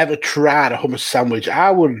think I've ever tried a hummus sandwich. I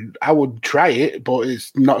would try it, but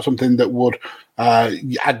it's not something that would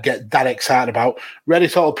I'd get that excited about. Ready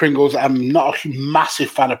salted Pringles. I'm not a massive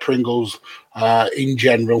fan of Pringles in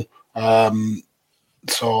general,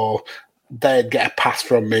 so they'd get a pass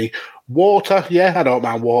from me. Water, yeah, I don't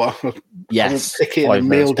mind water. Yes, I take it in a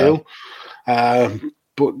meal deal.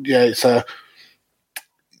 But yeah, it's live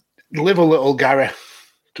a little, Gary.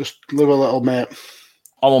 Just live a little, mate.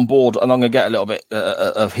 I'm on board, and I'm going to get a little bit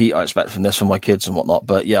of heat, I expect, from this from my kids and whatnot.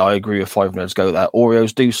 But yeah, I agree with 5 minutes ago there.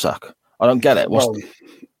 Oreos do suck. I don't get it.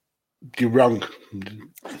 You're wrong.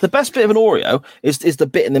 The best bit of an Oreo is the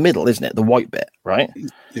bit in the middle, isn't it? The white bit, right?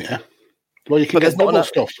 Yeah. Well, you can get double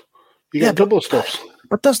stuffs. You get double stuffs.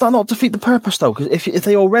 But does that not defeat the purpose, though? Because if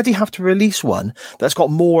they already have to release one that's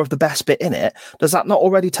got more of the best bit in it, does that not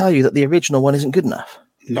already tell you that the original one isn't good enough?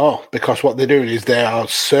 No, because what they're doing is they are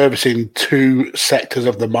servicing 2 sectors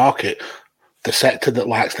of the market. The sector that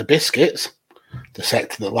likes the biscuits, the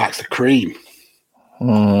sector that likes the cream.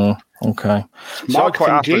 Okay.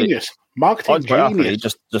 Marketing genius. Marketing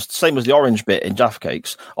genius. Just same as the orange bit in Jaffa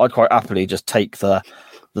Cakes, I'd quite happily just take the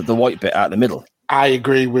white bit out the middle. I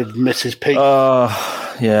agree with Mrs. P.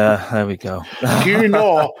 Yeah, there we go. Do you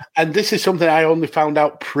know, and this is something I only found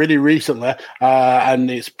out pretty recently,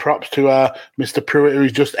 and it's props to Mr. Pruitt,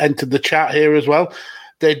 who's just entered the chat here as well.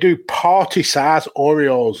 They do party-size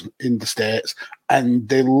Oreos in the States, and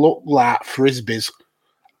they look like Frisbees.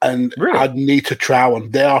 And really? I'd need to try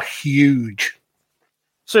one. They are huge.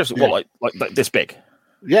 Seriously, yeah. What, like this big?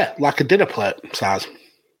 Yeah, like a dinner plate size.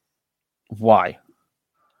 Why?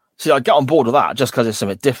 See, I'd get on board with that just because it's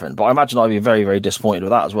something different, but I imagine I'd be very, very disappointed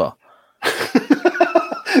with that as well.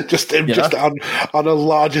 just on a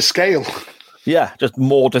larger scale. Yeah, just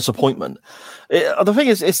more disappointment. The thing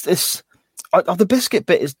is, the biscuit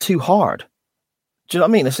bit is too hard. Do you know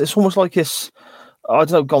what I mean? It's almost like it's, I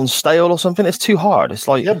don't know, gone stale or something. It's too hard. It's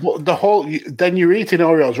like... Yeah, but then you're eating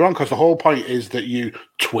Oreos wrong because the whole point is that you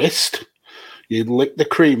twist, you lick the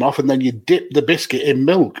cream off, and then you dip the biscuit in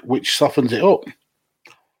milk, which softens it up.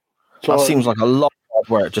 So that seems like a lot of hard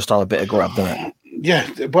work just to have a bit of grab, doesn't it? Yeah,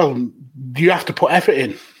 well, you have to put effort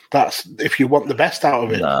in. That's if you want the best out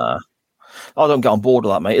of it. Nah, I don't get on board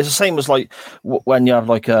with that, mate. It's the same as like when you have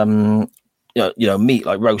like meat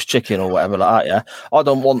like roast chicken or whatever like that. Yeah, I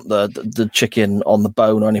don't want the chicken on the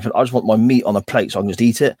bone or anything. I just want my meat on a plate so I can just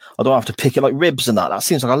eat it. I don't have to pick it like ribs and that. That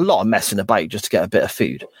seems like a lot of messing about just to get a bit of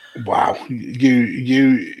food. Wow,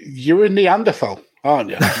 you're a Neanderthal,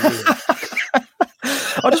 aren't you?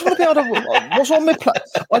 I just want to be able to. What's on my plate?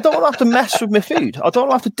 I don't want to have to mess with my food. I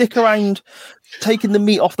don't have to dick around taking the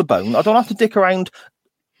meat off the bone. I don't have to dick around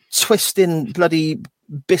twisting bloody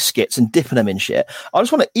biscuits and dipping them in shit. I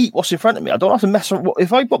just want to eat what's in front of me. I don't have to mess around.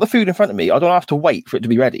 If I've got the food in front of me, I don't have to wait for it to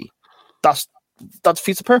be ready. That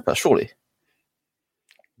defeats the purpose, surely.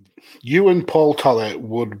 You and Paul Tollett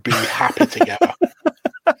would be happy together.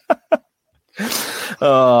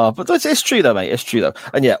 But it's true though, mate. It's true though.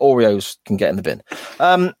 And yeah, Oreos can get in the bin.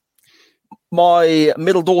 My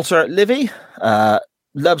middle daughter, Livy,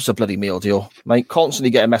 loves a bloody meal deal, mate. Constantly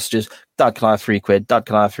getting messages. Dad, can I have £3? Dad,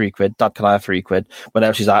 can I have £3? Dad, can I have £3?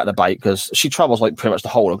 Whenever she's out and about, because she travels like pretty much the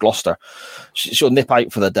whole of Gloucester. She'll nip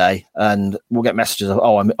out for the day and we'll get messages of,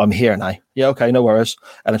 oh, I'm here now. Yeah, okay, no worries.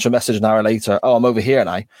 And then she'll message an hour later, oh, I'm over here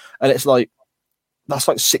now. And it's like, that's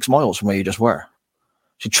like 6 miles from where you just were.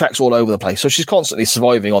 She treks all over the place. So she's constantly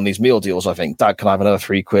surviving on these meal deals, I think. Dad, can I have another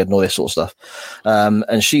 £3 and all this sort of stuff?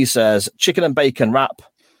 And she says, chicken and bacon wrap,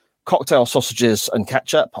 cocktail sausages and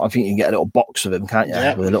ketchup. I think you can get a little box of them, can't you?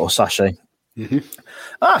 Yeah. With a little sachet.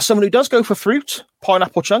 Mm-hmm. Someone who does go for fruit,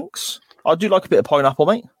 pineapple chunks. I do like a bit of pineapple,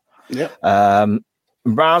 mate. Yeah.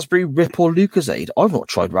 Raspberry Ripple Lucozade. I've not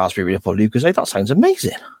tried Raspberry Ripple Lucozade. That sounds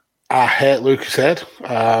amazing. I hate Lucozade.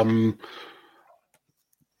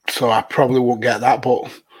 So I probably won't get that,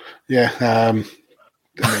 but yeah,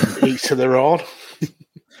 each to their own.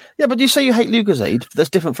 Yeah, but you say you hate Lucozade. There's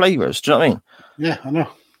different flavours. Do you know what I mean? Yeah, I know.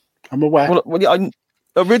 I'm aware.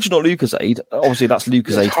 Original Lucozade, obviously that's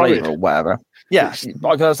Lucozade flavour or whatever. Yeah, I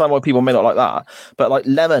can understand why people may not like that. But like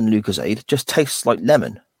lemon Lucozade just tastes like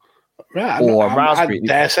lemon. Right, or raspberry. I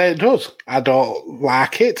dare say it does. I don't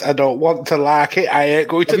like it. I don't want to like it. I ain't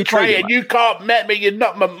going to try it. You can't make me. You're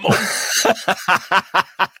not my mum.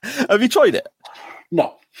 Have you tried it?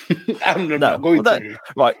 No. I'm not going to.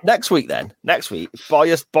 Right, next week, buy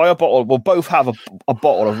a bottle. We'll both have a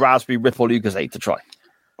bottle of Raspberry Ripple Lucozade to try.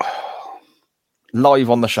 Live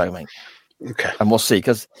on the show, mate. Okay. And we'll see.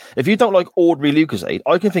 Because if you don't like ordinary Lucozade,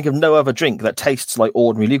 I can think of no other drink that tastes like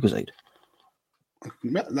ordinary Lucozade.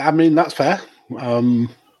 I mean, that's fair.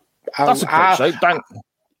 That's a great shape.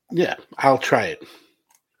 Yeah, I'll try it.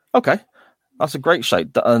 Okay. That's a great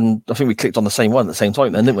shape. And I think we clicked on the same one at the same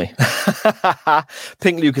time then, didn't we?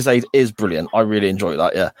 Pink Lucozade is brilliant. I really enjoy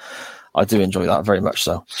that, yeah. I do enjoy that very much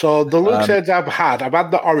so. So the Lucozades I've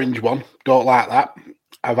had the orange one, don't like that.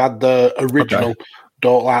 I've had the original,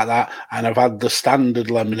 don't like that. And I've had the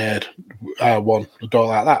standard lemonade one, don't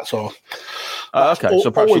like that. So... okay,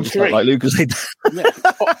 so perhaps you just don't like Lucozade. Yeah,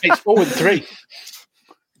 it's 0-3.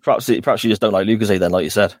 Perhaps you just don't like Lucozade then, like you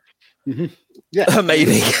said. Mm-hmm. Yeah,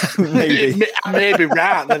 maybe. Maybe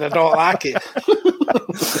right. Then I don't like it.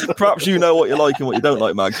 Perhaps you know what you like and what you don't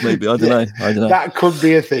like, Mags. Maybe I don't know. That could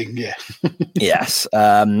be a thing. Yeah. Yes.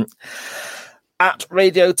 At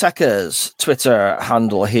Radiotecha's Twitter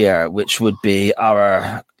handle here, which would be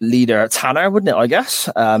our leader Tanner, wouldn't it? I guess.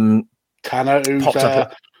 Tanner,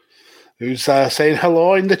 who's saying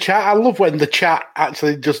hello in the chat. I love when the chat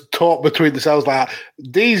actually just talk between themselves like,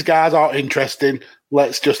 these guys aren't interesting.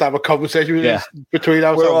 Let's just have a conversation between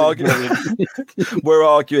ourselves. We're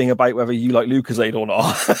arguing about whether you like Lucozade or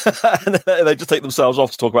not. And they just take themselves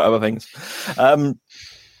off to talk about other things.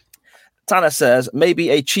 Tanner says, maybe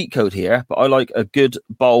a cheat code here, but I like a good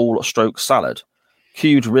bowl stroke salad.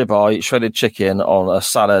 Cubed ribeye, shredded chicken on a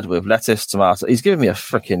salad with lettuce, tomato. He's giving me a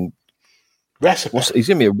freaking recipe. He's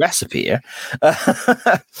giving me a recipe here.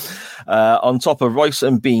 On top of rice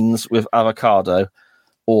and beans with avocado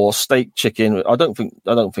or steak chicken. I don't think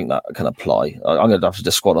that can apply. I'm going to have to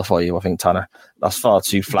disqualify you, I think, Tanner. That's far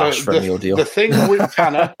too flash for a meal deal. The thing with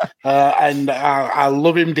Tanner, and I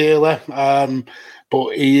love him dearly,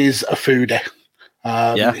 but he is a foodie.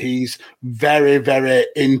 He's very, very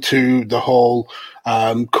into the whole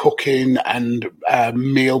cooking and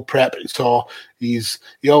meal prep. So he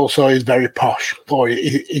also is very posh, or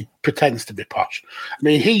he pretends to be posh. I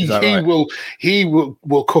mean, he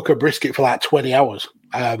will cook a brisket for like 20 hours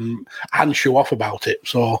and show off about it.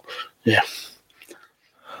 So yeah.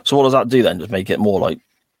 So what does that do then? Just make it more like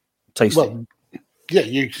tasty? Well, yeah,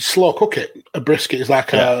 you slow cook it. A brisket is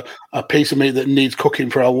like a piece of meat that needs cooking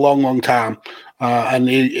for a long, long time. And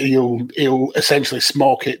he'll essentially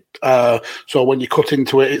smoke it. So when you cut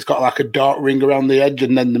into it, it's got like a dark ring around the edge,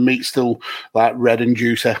 and then the meat's still like red and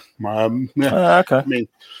juicy. Okay. I mean,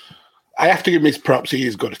 I have to give him his props. He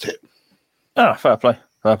is good at it. Fair play.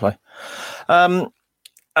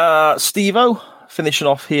 Steve-O, finishing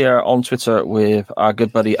off here on Twitter with our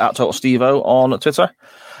good buddy at Total Steve-O on Twitter.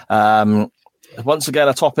 Once again,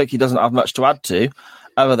 a topic he doesn't have much to add to,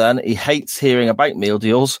 other than he hates hearing about meal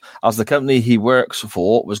deals, as the company he works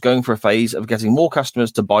for was going for a phase of getting more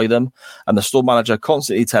customers to buy them, and the store manager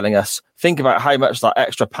constantly telling us, think about how much that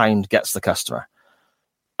extra pound gets the customer.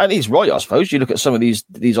 And he's right, I suppose. You look at some of these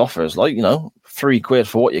offers, like, £3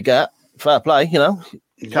 for what you get. Fair play,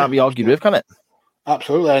 can't be argued with, can it?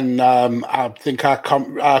 Absolutely, and I think I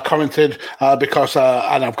commented because,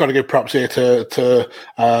 and I've got to give props here to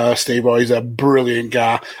Steve-O. He's a brilliant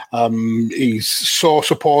guy. He's so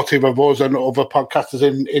supportive of us and other podcasters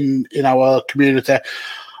in our community.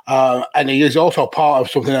 And he is also part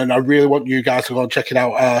of something, and I really want you guys to go and check it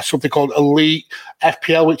out, something called Elite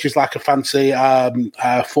FPL, which is like a fancy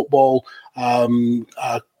football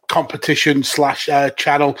competition /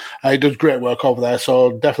 channel. He does great work over there,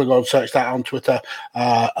 so definitely go and search that on Twitter,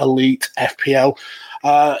 Elite FPL.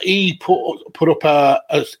 He put up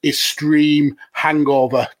his stream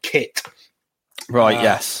hangover kit. Right,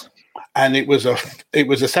 yes. And it was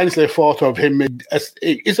essentially a photo of him.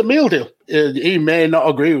 It's a meal deal. He may not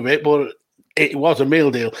agree with it, but it was a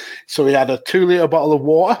meal deal. So he had a 2-litre bottle of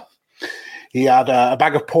water. He had a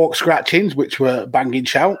bag of pork scratchings, which were banging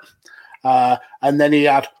shout. And then he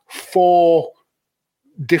had 4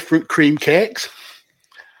 different cream cakes.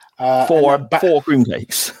 Four cream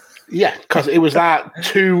cakes. Yeah, because it was like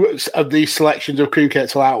 2 of these selections of cream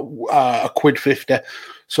cakes were like £1.50.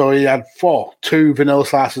 So he had 2 vanilla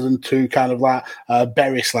slices and 2 kind of like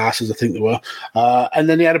berry slices, I think they were. And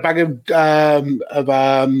then he had a bag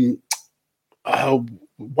of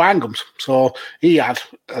wine gums. So he had,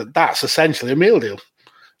 that's essentially a meal deal.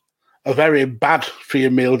 A very bad for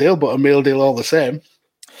your meal deal, but a meal deal all the same.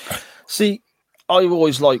 See, I've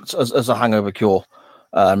always liked, as a hangover cure,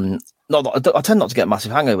 not that I tend not to get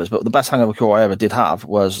massive hangovers, but the best hangover cure I ever did have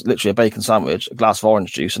was literally a bacon sandwich, a glass of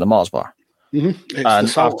orange juice, and a Mars bar.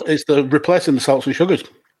 Mm-hmm. It's the replacing the salts and sugars.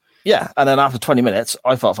 Yeah, and then after 20 minutes,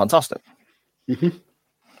 I felt fantastic. Mm-hmm.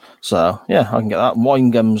 So yeah, I can get that.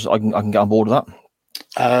 Wine gums, I can get on board with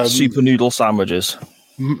that. Super noodle sandwiches.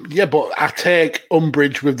 Yeah, but I take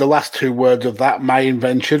umbrage with the last 2 words of that. My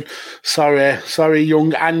invention. Sorry,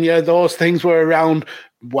 young Anya. Those things were around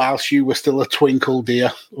whilst you were still a twinkle,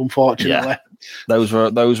 dear. Unfortunately. Yeah. Those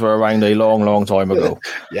were around a long, long time ago.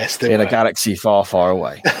 Yes, they in were. A galaxy far, far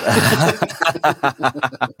away.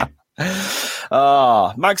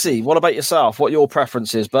 Maxie, what about yourself? What are your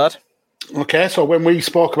preferences, bud? Okay, so when we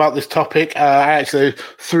spoke about this topic, I actually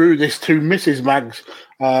threw this to Mrs. Mags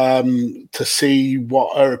to see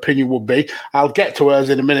what her opinion would be. I'll get to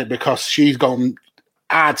hers in a minute because she's gone,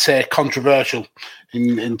 I'd say, controversial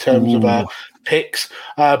in terms of her picks.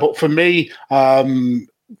 But for me,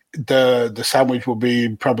 the sandwich will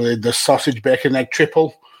be probably the sausage, bacon, egg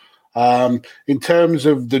triple. In terms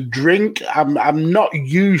of the drink, I'm not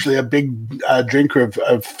usually a big drinker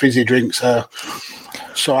of fizzy drinks,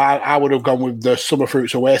 so I would have gone with the Summer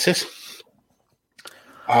Fruits Oasis.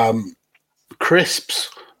 Crisps,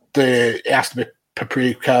 it has to be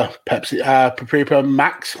paprika, paprika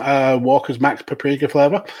Max, Walker's Max paprika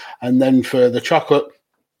flavour, and then for the chocolate,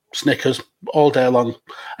 Snickers all day long.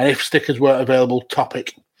 And if Snickers weren't available,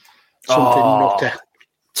 Topic, something nutty.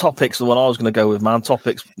 Topic's the one I was going to go with, man.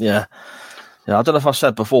 Topic's, yeah. I don't know if I've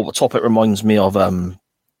said before, but Topic reminds me of when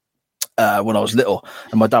I was little,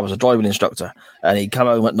 and my dad was a driving instructor, and he'd come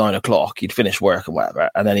home at 9 o'clock, he'd finish work and whatever,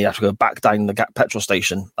 and then he'd have to go back down the petrol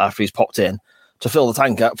station after he's popped in to fill the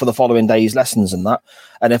tank up for the following day's lessons and that.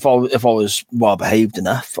 And if I was well behaved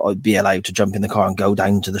enough, I'd be allowed to jump in the car and go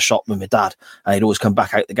down to the shop with my dad, and he'd always come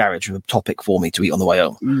back out the garage with a Topic for me to eat on the way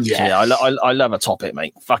home. Yes. So yeah, I love a Topic,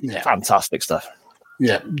 mate. Fantastic stuff.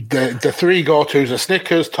 Yeah, the 3 go-tos are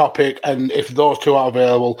Snickers, Topic, and if those 2 are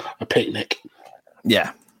available, a Picnic.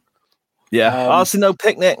 Yeah. Honestly, no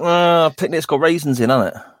Picnic. Picnic's got raisins in,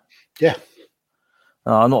 hasn't it? Yeah.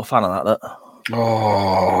 I'm not a fan of that.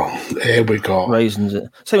 Oh, here we go. Raisins.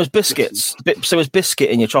 Same as biscuits. Same as biscuit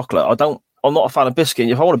in your chocolate. I'm not a fan of biscuit.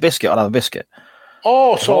 If I want a biscuit, I'd have a biscuit.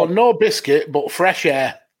 Oh, so no biscuit, but fresh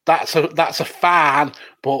air. That's a fan,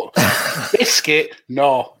 but biscuit,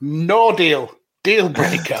 no deal. Deal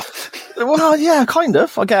breaker. Well, yeah, kind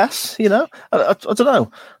of, I guess. I don't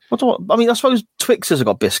know. I suppose Twixes have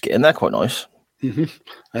got biscuit and they're quite nice. Mm-hmm.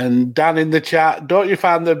 And Dan in the chat, don't you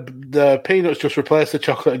find the peanuts just replace the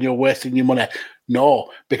chocolate and you're wasting your money? No,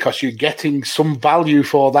 because you're getting some value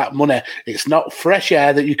for that money. It's not fresh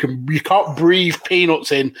air that you can't breathe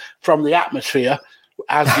peanuts in from the atmosphere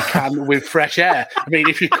as you can with fresh air. I mean,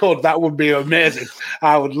 if you could, that would be amazing.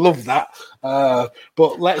 I would love that.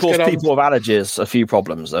 But let's get on. People with allergies, a few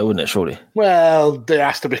problems, though, wouldn't it, surely? Well, there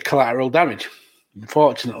has to be collateral damage,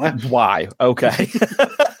 unfortunately. Why? Okay.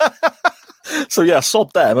 So, yeah,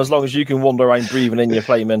 sod them, as long as you can wander around breathing in your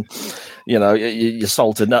flaming, your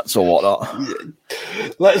salted nuts or whatnot.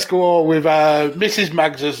 Let's go on with Mrs.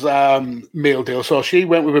 Mags's meal deal. So she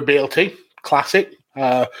went with a BLT, classic.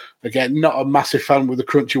 Again, not a massive fan with the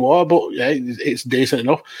crunchy water, but yeah, it's decent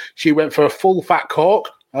enough. She went for a full fat Coke.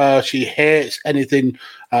 She hates anything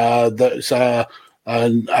that's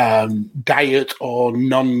diet or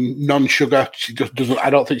non-sugar. She just doesn't. I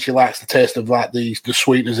don't think she likes the taste of like the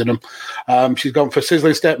sweeteners in them. She's gone for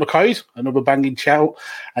sizzling steak McCoys, another banging shout.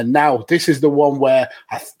 And now this is the one where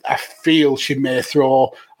I feel she may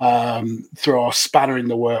throw a spanner in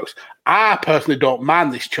the works. I personally don't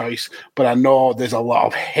mind this choice, but I know there's a lot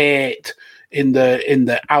of hate in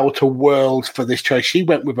the outer world for this choice. She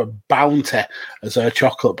went with a Bounty as her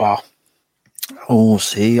chocolate bar. Oh,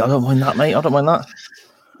 see, I don't mind that, mate. I don't mind that.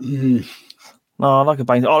 No, I like a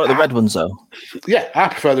Bounty. I like the red ones, though. Yeah, I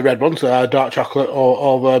prefer the red ones, dark chocolate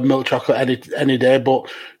or milk chocolate any day.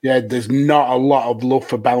 But yeah, there's not a lot of love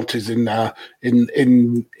for Bounties in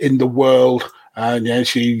the world. And yeah,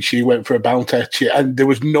 she went for a Bounty, and there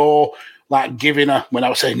was no like giving her when I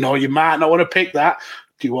was saying, no, you might not want to pick that.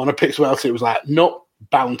 Do you want to pick something else? It was like, nope,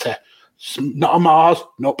 Bounty, not a Mars,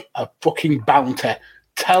 nope, a fucking Bounty.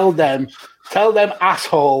 Tell them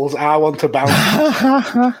assholes I want a Bounty.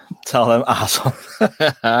 Tell them assholes.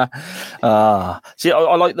 See,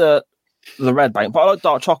 I like the red Bounty, but I like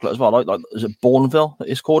dark chocolate as well. I like is it Bourneville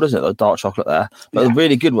it's called, isn't it? The dark chocolate there. But the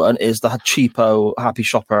really good one is the cheapo Happy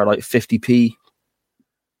Shopper, like 50p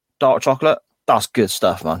dark chocolate. That's good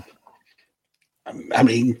stuff, man. I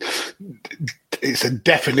mean, it's a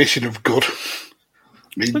definition of good.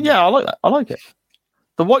 But yeah, I like that. I like it.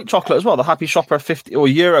 The white chocolate as well, the Happy Shopper 50 or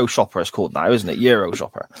Euro Shopper it's called now, isn't it? Euro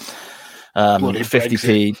Shopper.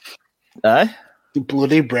 50p.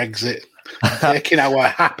 Bloody Brexit. Taking our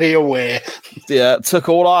happy away. Yeah, took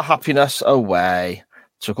all our happiness away.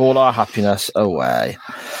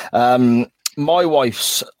 My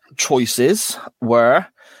wife's choices were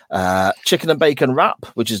chicken and bacon wrap,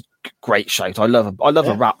 which is great shout. I love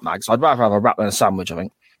a wrap, Mags. I'd rather have a wrap than a sandwich, I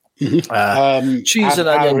think. Cheese and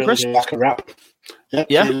onion really crisps. like a wrap.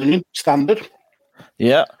 Yeah. Standard.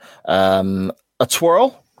 Yeah. A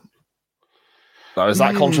twirl. Now, is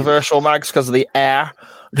that controversial, Mags, because of the air?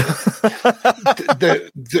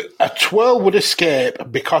 A twirl would escape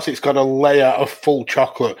because it's got a layer of full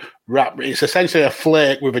chocolate wrap. It's essentially a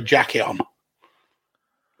flake with a jacket on.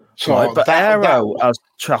 So right, but Aero has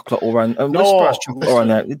chocolate all around. Whisper has chocolate all around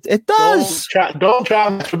there. It does. Don't try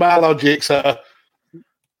and mess with my logic, sir.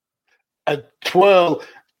 A twirl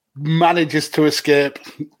manages to escape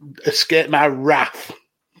my wrath.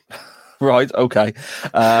 Right, okay.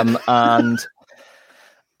 And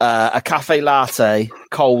a cafe latte,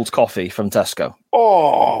 cold coffee from Tesco.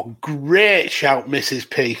 Oh, great shout, Mrs.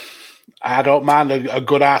 P. I don't mind a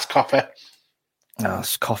good ass coffee. Oh,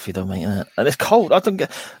 it's coffee though, mate, isn't it? And it's cold. Can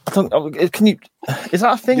you? Is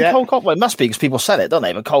that a thing? Yeah. Cold coffee? Well, it must be because people sell it, don't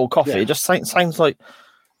they? But cold coffee, it just sounds like,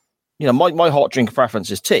 my hot drink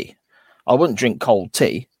preference is tea. I wouldn't drink cold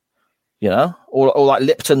tea, or like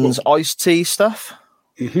Lipton's iced tea stuff.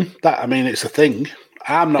 Mm-hmm. It's a thing.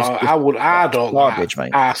 I'm not. I don't garbage,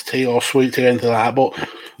 like mate. iced tea or sweet tea or anything like that.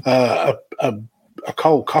 But a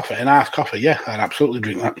cold coffee, an iced coffee, yeah, I'd absolutely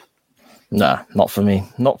drink that. Nah, not for me.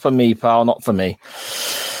 Not for me, pal. Not for me.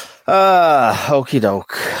 Okie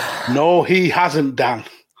doke. No, he hasn't, Dan.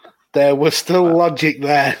 There was still logic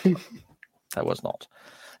there. There was not.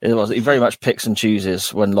 It was. He very much picks and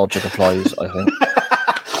chooses when logic applies, I think.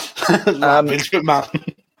 Vince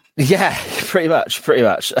McMahon. Yeah, pretty much.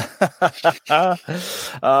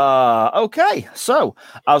 Okay, so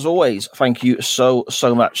as always, thank you so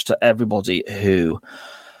much to everybody who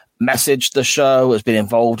messaged the show, has been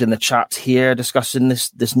involved in the chat here discussing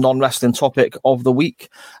this non-wrestling topic of the week.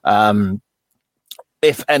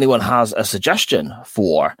 If anyone has a suggestion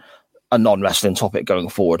for a non-wrestling topic going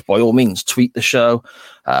forward, by all means, tweet the show,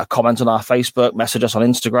 comment on our Facebook, message us on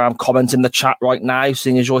Instagram, comment in the chat right now,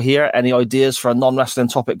 seeing as you're here. Any ideas for a non-wrestling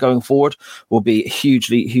topic going forward will be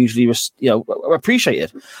hugely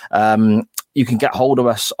appreciated. You can get hold of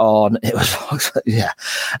us on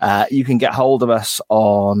you can get hold of us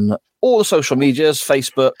on all the social medias,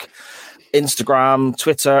 Facebook, Instagram,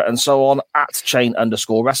 Twitter, and so on, at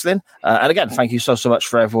 @chain_wrestling. And again, thank you so much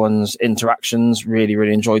for everyone's interactions. Really,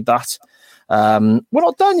 really enjoyed that. We're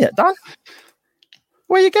not done yet, Dan.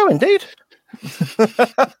 Where are you going, dude?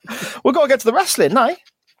 We've got to get to the wrestling now.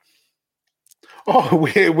 Oh,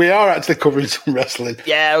 we are actually covering some wrestling.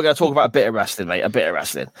 Yeah, we're going to talk about a bit of wrestling, mate. A bit of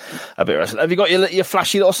wrestling. Have you got your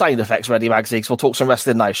flashy little sound effects ready, Magsy? Because we'll talk some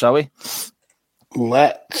wrestling now, shall we?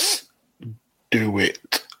 Let's do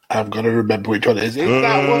it. I've got to remember which one it is. Is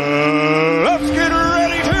that one? Let's get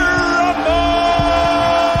ready to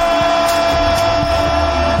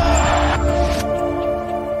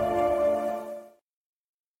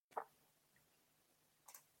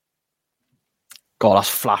God, that's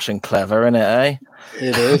flashing clever, isn't it, eh?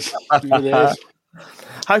 It is. It is.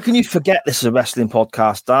 How can you forget this is a wrestling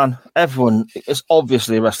podcast, Dan? It's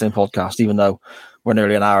obviously a wrestling podcast, even though we're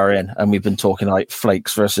nearly an hour in and we've been talking like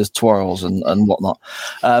flakes versus twirls and whatnot.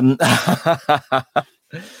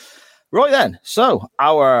 Right then, so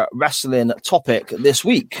our wrestling topic this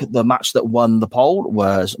week, the match that won the poll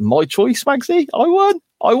was my choice, Magsy. I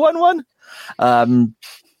won one.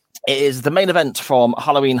 It is the main event from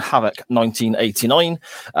Halloween Havoc 1989,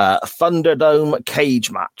 Thunderdome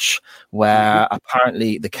cage match, where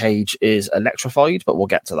apparently the cage is electrified, but we'll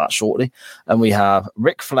get to that shortly. And we have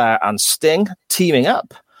Ric Flair and Sting teaming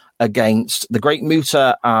up against the Great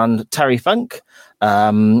Muta and Terry Funk.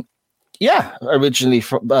 Originally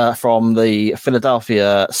from the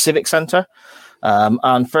Philadelphia Civic Center.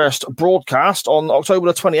 And first broadcast on October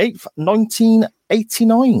the 28th,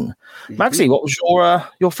 1989. Magsy, what was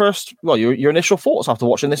your first, your initial thoughts after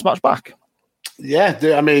watching this match back? Yeah,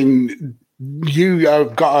 I mean, you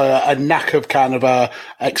have got a knack of kind of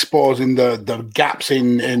exposing the gaps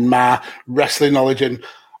in my wrestling knowledge, and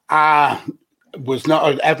I was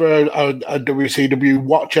not ever a WCW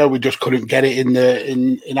watcher. We just couldn't get it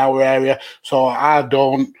in our area, so I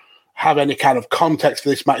don't have any kind of context for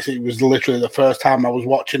this match. It was literally the first time I was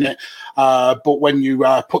watching it. But when you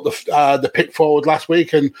put the pick forward last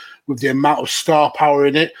week, and with the amount of star power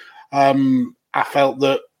in it, I felt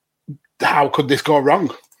that how could this go wrong?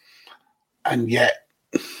 And yet,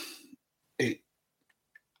 it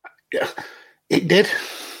did.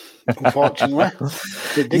 Unfortunately,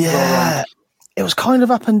 it did go wrong. It was kind of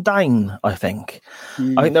up and down, I think.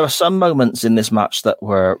 I think there were some moments in this match that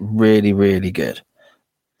were really, really good.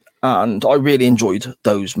 And I really enjoyed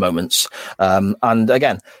those moments. And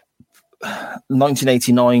again,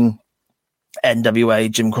 1989,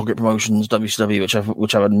 NWA, Jim Crockett Promotions, WCW,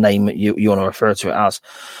 whichever name you want to refer to it as.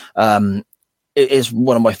 It is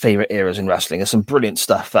one of my favorite eras in wrestling. There's some brilliant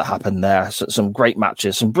stuff that happened there. Some great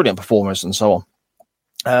matches, some brilliant performers, and so on.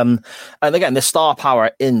 And again, the star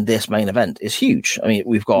power in this main event is huge. I mean,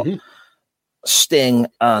 we've got Sting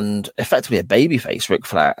and effectively a babyface Ric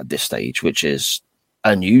Flair at this stage, which is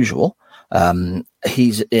unusual.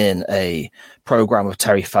 He's in a program with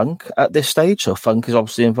Terry Funk at this stage, so Funk is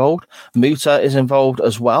obviously involved. Muta is involved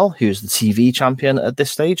as well, who's the TV champion at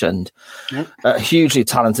this stage, and hugely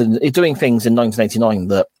talented, doing things in 1989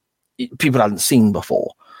 that people hadn't seen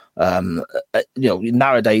before.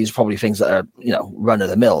 Nowadays probably things that are run of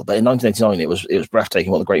the mill, but in 1989 it was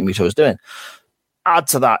breathtaking what the Great Muta was doing. Add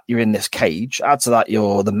to that, you're in this cage. Add to that,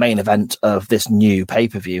 you're the main event of this new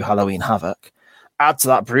pay-per-view, Halloween Havoc. Add to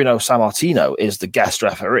that, Bruno Sammartino is the guest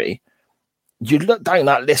referee. You look down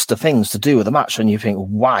that list of things to do with the match and you think,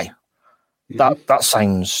 why? That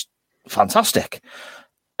sounds fantastic.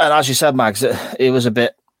 And as you said, Mags, it was a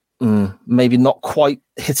bit maybe not quite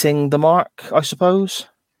hitting the mark, I suppose.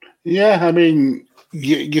 Yeah, I mean,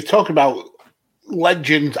 you talk about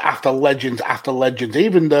legends after legends after legends,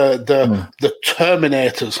 even the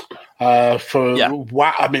Terminators. Why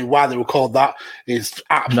they were called that is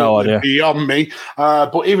absolutely beyond me.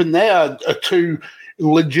 But even they are two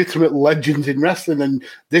legitimate legends in wrestling, and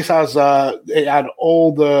this has it had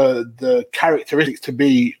all the characteristics to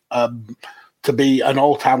be an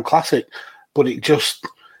all-time classic. But it just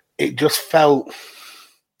felt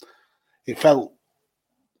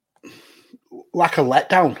like a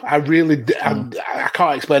letdown. I really, I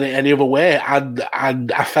can't explain it any other way.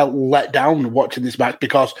 I felt let down watching this match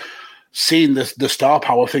because seeing the star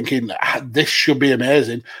power, thinking this should be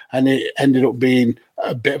amazing, and it ended up being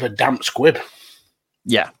a bit of a damp squib.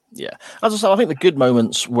 Yeah. As I said, I think the good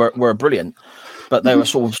moments were brilliant, but they were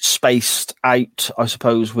sort of spaced out, I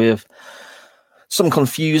suppose, with some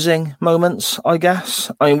confusing moments, I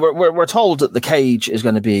guess. I mean, we're told that the cage is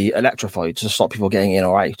going to be electrified to stop people getting in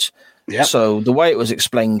or out. Yep. So the way it was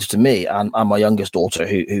explained to me and my youngest daughter,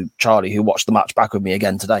 who Charlie, who watched the match back with me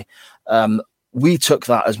again today, we took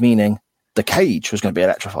that as meaning the cage was going to be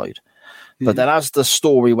electrified. But then as the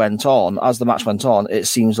story went on, as the match went on, it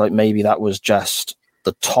seems like maybe that was just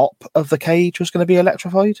the top of the cage was going to be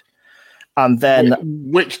electrified. And then,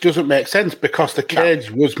 which doesn't make sense because the cage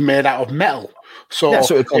was made out of metal. So,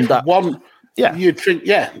 it Yeah. You'd think,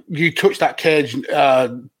 you touch that cage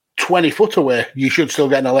 20 foot away, you should still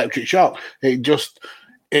get an electric shock. It just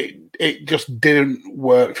didn't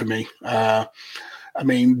work for me. I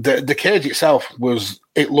mean, the cage itself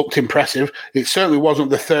it looked impressive. It certainly wasn't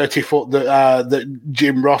the 30 foot that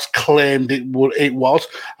Jim Ross claimed it was.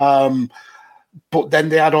 But then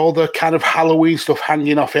they had all the kind of Halloween stuff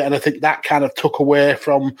hanging off it, and I think that kind of took away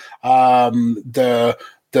from the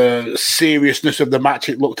seriousness of the match.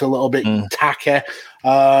 It looked a little bit tacky.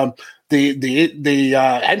 The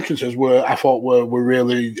entrances I thought were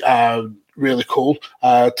really really cool.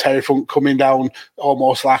 Terry Funk coming down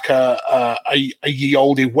almost like a ye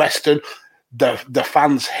olde Western. The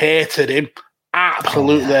fans hated him.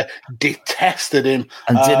 Absolutely detested him.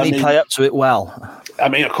 And didn't he play up to it well? I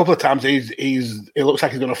mean, a couple of times it looks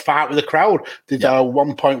like he's going to fight with the crowd. There's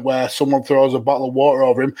one point where someone throws a bottle of water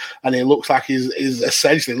over him, and it looks like he's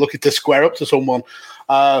essentially looking to square up to someone.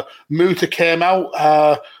 Muta came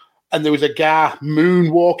out, and there was a guy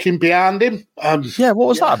moonwalking behind him. What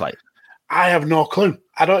was that about? I have no clue.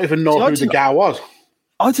 I don't even know who the guy was.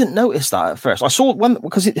 I didn't notice that at first. I saw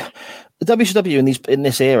because WCW in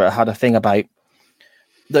this era had a thing about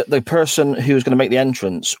the person who was going to make the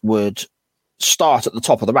entrance would start at the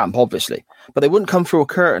top of the ramp, obviously, but they wouldn't come through a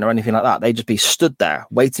curtain or anything like that. They'd just be stood there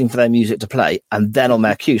waiting for their music to play, and then on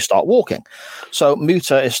their cue start walking. So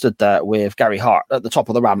Muta is stood there with Gary Hart at the top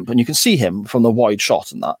of the ramp, and you can see him from the wide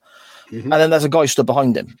shot and that. Mm-hmm. And then there's a guy stood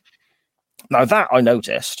behind him. Now that I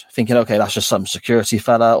noticed, thinking, okay, that's just some security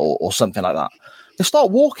fella or something like that. They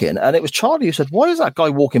start walking, and it was Charlie who said, "Why is that guy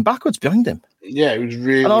walking backwards behind him?" Yeah, it was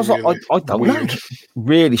really. And I was really like, I don't know,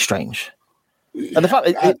 really strange. Yeah, and the fact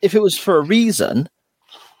that if it was for a reason,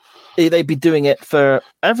 they'd be doing it for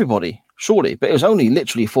everybody, surely. But it was only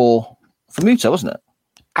literally for Muta, wasn't it?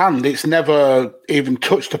 And it's never even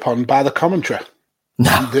touched upon by the commentary.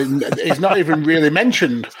 No. It's not even really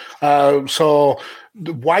mentioned. So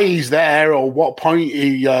why he's there or what point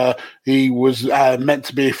he was meant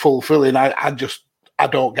to be fulfilling, I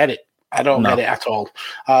don't get it. I don't get it at all.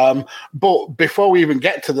 But before we even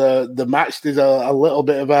get to the match, there's a little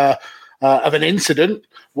bit of an incident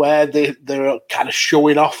where they're kind of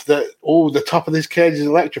showing off that the top of this cage is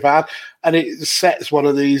electrified, and it sets one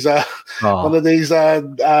of these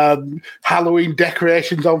Halloween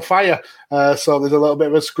decorations on fire. So there's a little bit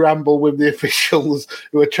of a scramble with the officials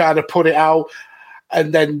who are trying to put it out,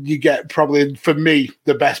 and then you get probably, for me,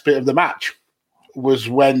 the best bit of the match was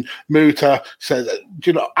when Muta said,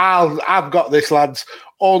 I've got this, lads.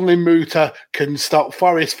 Only Muta can stop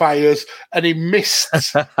forest fires, and he missed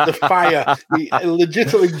the fire. He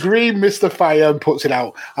legitimately green missed the fire and puts it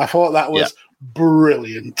out. I thought that was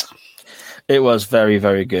brilliant. It was very,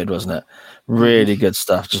 very good, wasn't it? Really good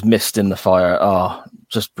stuff. Just missed in the fire. Oh,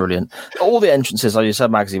 just brilliant. All the entrances, like you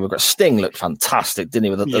said, Magsy, were great. Sting looked fantastic, didn't he?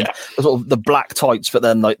 With the sort of the black tights, but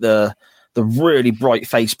then like the really bright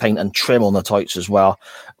face paint and trim on the tights as well.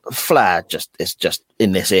 Flair is just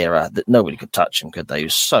in this era that nobody could touch him, could they? He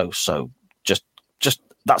was so just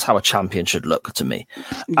that's how a champion should look to me.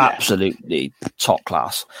 Absolutely top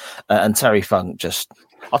class. And Terry Funk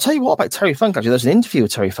I'll tell you what about Terry Funk, actually. There's an interview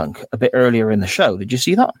with Terry Funk a bit earlier in the show. Did you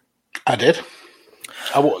see that? I did.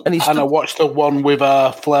 I watched the one with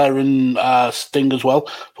Flair and Sting as well.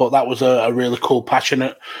 Thought that was a really cool,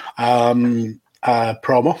 passionate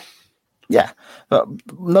promo. Yeah, but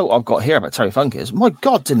note I've got here about Terry Funk is, my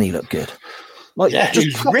God, didn't he look good? Like,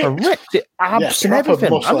 just proper ripped, abs and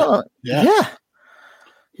everything.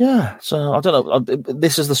 Yeah. So I don't know.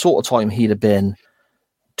 This is the sort of time he'd have been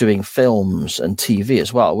doing films and TV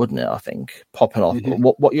as well, wouldn't it? I think popping off. Mm-hmm.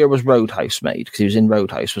 What year was Roadhouse made? Because he was in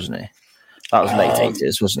Roadhouse, wasn't he? That was late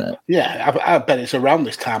 80s, wasn't it? Yeah, I bet it's around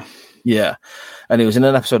this time. Yeah, and he was in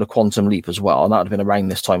an episode of Quantum Leap as well, and that would have been around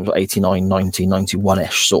this time, 89, 90,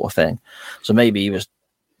 91-ish sort of thing. So maybe he was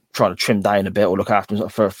trying to trim down a bit or look after him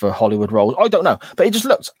for Hollywood roles. I don't know, but he just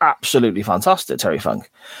looks absolutely fantastic, Terry Funk,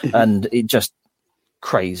 and it just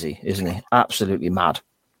crazy, isn't he? Absolutely mad.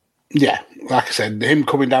 Yeah, like I said, him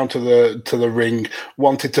coming down to the ring,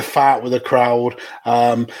 wanted to fight with the crowd.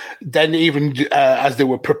 Then even as they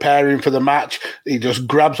were preparing for the match, he just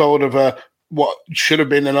grabs hold of what should have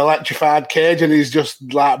been an electrified cage, and he's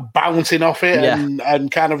just like bouncing off it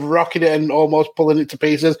and kind of rocking it and almost pulling it to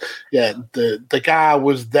pieces. Yeah, the guy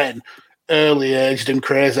was then early aged and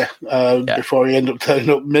crazy before he ended up turning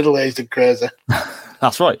up middle aged and crazy.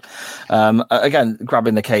 That's right. Again,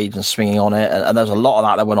 grabbing the cage and swinging on it, and there's a lot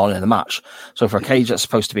of that went on in the match. So for a cage that's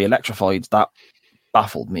supposed to be electrified, that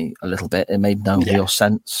baffled me a little bit. It made no real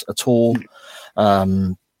sense at all.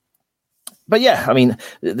 But yeah, I mean,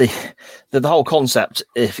 the whole concept,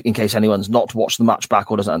 if in case anyone's not watched the match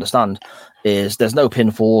back or doesn't understand, is there's no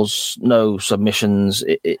pinfalls, no submissions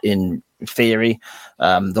in theory.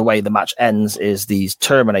 The way the match ends is these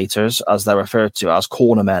Terminators, as they're referred to as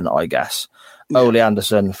cornermen, I guess. Yeah. Ole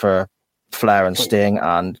Anderson for Flair and Sting,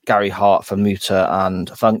 and Gary Hart for Muta and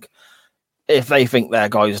Funk. If they think their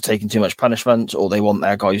guys are taking too much punishment or they want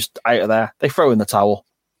their guys out of there, they throw in the towel.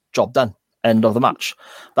 Job done. End of the match.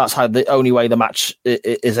 That's how the only way the match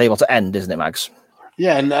is able to end, isn't it, Mags?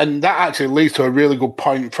 Yeah, and that actually leads to a really good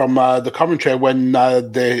point from the commentary when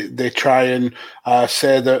they try and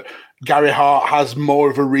say that Gary Hart has more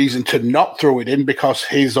of a reason to not throw it in because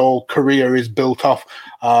his whole career is built off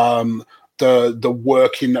the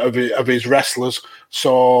working of his wrestlers.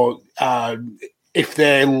 So if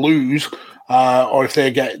they lose or if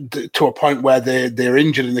they get to a point where they're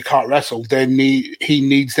injured and they can't wrestle, he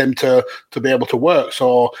needs them to be able to work.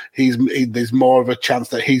 So there's more of a chance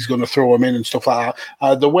that he's going to throw them in and stuff like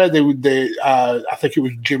that. The way they I think it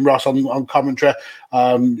was Jim Ross on commentary,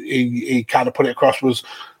 he kind of put it across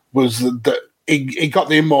was that he got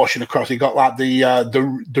the emotion across. He got like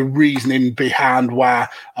the reasoning behind why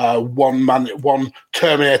one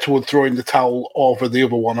Terminator would throw in the towel over the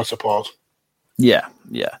other one, I suppose. Yeah.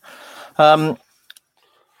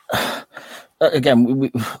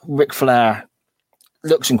 Again, Ric Flair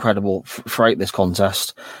looks incredible throughout this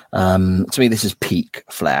contest. To me, this is peak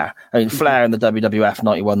Flair. I mean, Flair in the WWF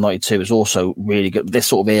 91, 92 is also really good. This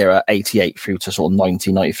sort of era, 88 through to sort of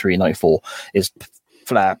 90, 93, 94 is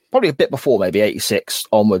Flair. Probably a bit before, maybe 86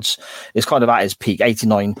 onwards, is kind of at his peak.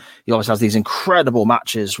 89, he always has these incredible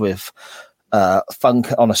matches with Funk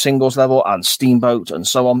on a singles level and Steamboat and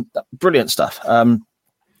so on. Brilliant stuff.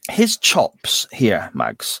 His chops here,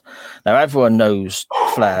 Mags. Now, everyone knows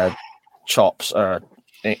Flair chops are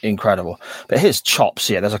incredible, but his chops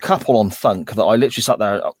here, there's a couple on Funk that I literally sat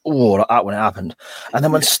there, like that when it happened. And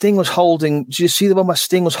then when Sting was holding, do you see the one where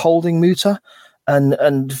Sting was holding Muta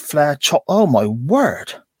and Flair chop? Oh, my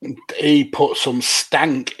word. He put some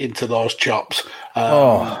stank into those chops.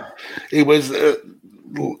 It was...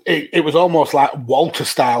 It was almost like Walter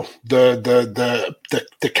style, the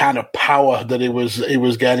kind of power that it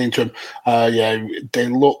was getting into him. They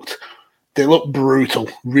looked brutal,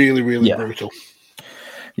 really brutal.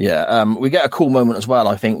 Yeah, we get a cool moment as well,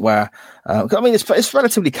 I think, where I mean it's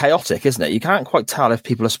relatively chaotic, isn't it? You can't quite tell if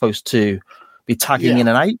people are supposed to be tagging in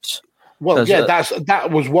and out. Well, that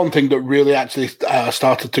was one thing that really actually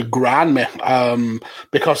started to grind me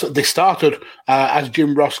because they started, as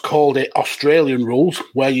Jim Ross called it, Australian rules,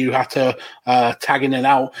 where you had to tag in and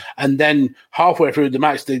out, and then halfway through the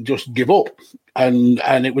match they just give up, and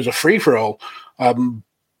it was a free for all.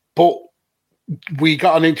 But we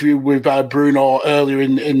got an interview with Bruno earlier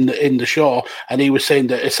in the show, and he was saying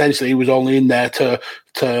that essentially he was only in there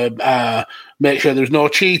to make sure there's no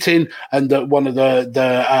cheating, and that one of the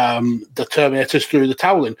Terminators threw the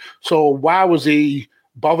towel in. So why was he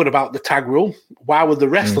bothered about the tag rule? Why were the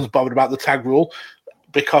wrestlers bothered about the tag rule?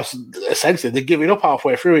 Because essentially they're giving up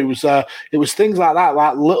halfway through. It was things like that,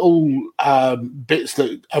 like little bits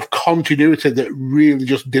of continuity that really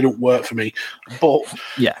just didn't work for me. But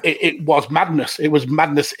it was madness. It was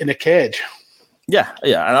madness in a cage. Yeah,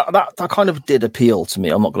 and that kind of did appeal to me.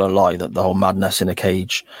 I'm not going to lie, that the whole madness in a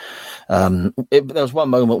cage. There was one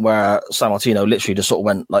moment where Sammartino literally just sort of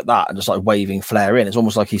went like that and just like waving Flair in. It's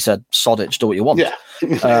almost like he said, "Sod it, do what you want." Yeah,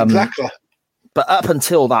 exactly. But up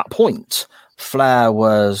until that point, Flair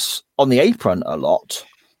was on the apron a lot,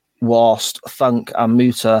 whilst Funk and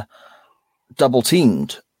Muta double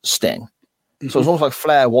teamed Sting. So it was almost like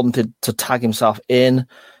Flair wanted to tag himself in,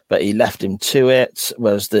 but he left him to it,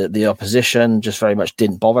 whereas the opposition just very much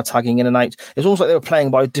didn't bother tagging in and out. It's almost like they were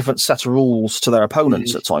playing by a different set of rules to their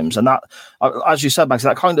opponents at times. And that, as you said, Max,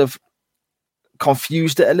 that kind of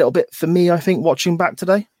confused it a little bit for me, I think, watching back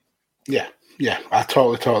today. Yeah, I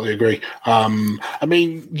totally agree. I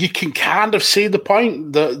mean, you can kind of see the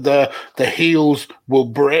point that the heels will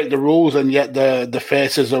break the rules, and yet the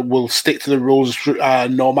faces will stick to the rules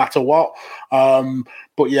no matter what.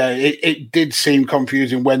 But yeah, it did seem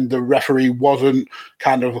confusing when the referee wasn't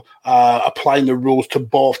kind of applying the rules to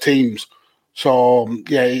both teams. So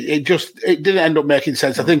yeah, it didn't end up making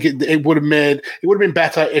sense. I think it would have been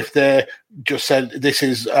better if they just said this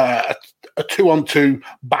is a 2-on-2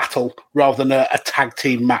 battle rather than a tag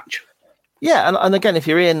team match. Yeah, and again, if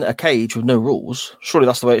you're in a cage with no rules, surely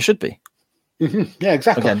that's the way it should be. Mm-hmm. Yeah,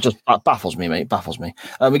 exactly. Again, just baffles me, mate. Baffles me.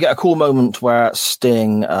 We get a cool moment where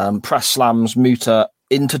Sting press slams Muta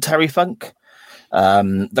into Terry Funk.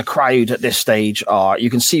 The crowd at this stage you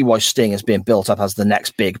can see why Sting is being built up as the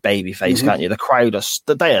next big baby face, can't you? The crowd,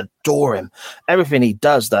 they adore him. Everything he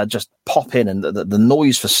does, they just pop in, and the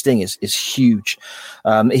noise for Sting is huge.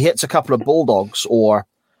 He hits a couple of bulldogs, or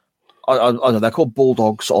I don't know, they're called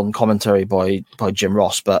bulldogs on commentary by Jim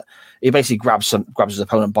Ross, but he basically grabs his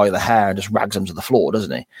opponent by the hair and just rags him to the floor,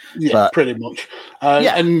 doesn't he? Yeah, pretty much.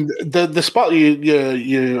 And the spot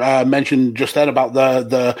you mentioned just then about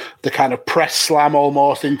the kind of press slam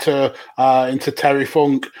almost into Terry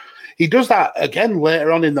Funk, he does that again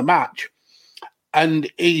later on in the match,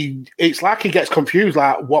 and it's like he gets confused,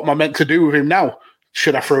 like, what am I meant to do with him now?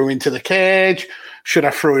 Should I throw him into the cage? Should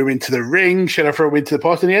I throw him into the ring? Should I throw him into the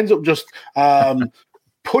post? And he ends up just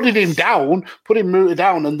putting Muta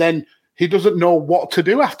down, and then he doesn't know what to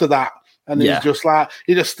do after that. And he's just like,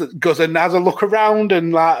 he just goes and has a look around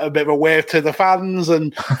and like a bit of a wave to the fans.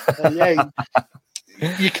 And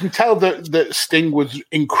you can tell that Sting was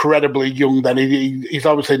incredibly young then. He's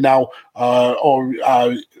obviously now,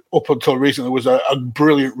 up until recently, was a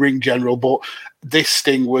brilliant ring general, but this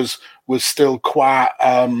Sting was still quite...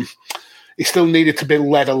 he still needed to be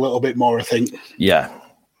led a little bit more, I think. Yeah,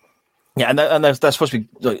 and they're supposed to be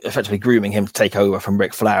effectively grooming him to take over from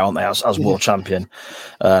Ric Flair, aren't they, as world champion?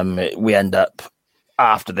 We end up,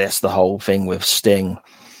 after this, the whole thing with Sting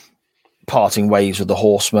parting ways with the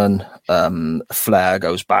Horseman. Flair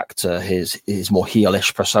goes back to his more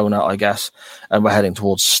heelish persona, I guess, and we're heading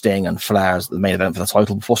towards Sting and Flair as the main event for the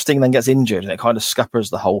title before Sting then gets injured, and it kind of scuppers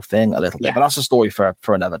the whole thing a little bit. But that's a story for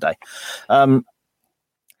another day.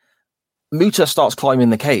 Muta starts climbing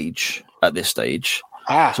the cage at this stage.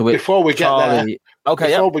 Before we get there,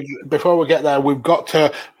 before we get there, we've got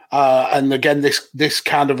to, and again, this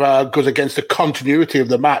kind of goes against the continuity of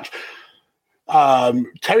the match.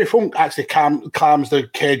 Terry Funk actually climbs the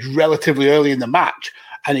cage relatively early in the match,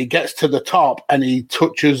 and he gets to the top and he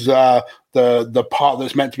touches the part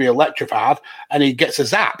that's meant to be electrified, and he gets a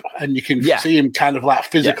zap, and you can see him kind of like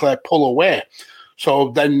physically pull away.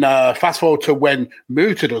 So then fast forward to when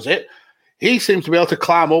Muta does it, he seems to be able to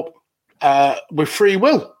climb up with free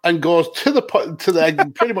will and goes to the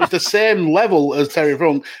pretty much the same level as Terry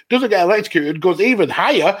Funk, doesn't get electrocuted, goes even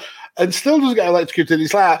higher and still doesn't get electrocuted.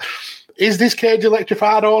 It's like, is this cage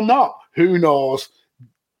electrified or not? Who knows?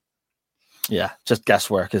 Yeah, just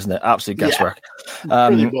guesswork, isn't it? Absolute guesswork.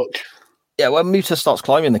 Pretty much. Yeah, when Muta starts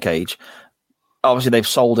climbing the cage, obviously they've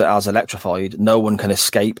sold it as electrified. No one can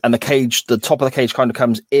escape, and the top of the cage kind of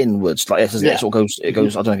comes inwards like this. It sort of goes. It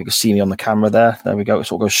goes. I don't know if you can see me on the camera there. There we go. It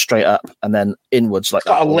sort of goes straight up and then inwards like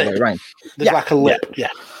that all the way around. There's like a lip. Yeah.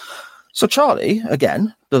 So Charlie,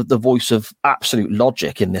 again, the voice of absolute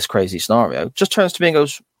logic in this crazy scenario, just turns to me and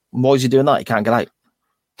goes, "Why is he doing that? He can't get out."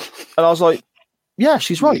 And I was like, "Yeah,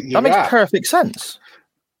 she's right. That makes perfect sense."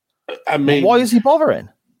 I mean, why is he bothering?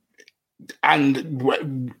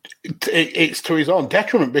 And it's to his own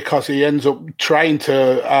detriment, because he ends up trying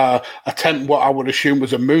to attempt what I would assume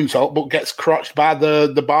was a moonsault, but gets crotched by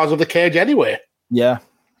the bars of the cage anyway. Yeah.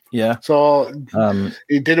 So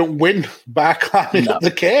he didn't win by climbing up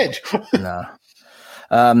the cage.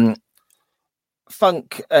 No.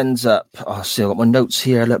 Funk ends up. See, I've got my notes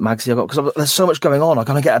here. Look, Magsy, because there's so much going on. I'm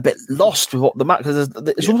going to get a bit lost with what the match. Because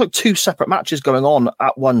it's almost like two separate matches going on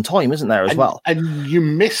at one time, isn't there? As well, and you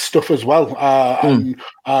miss stuff as well. And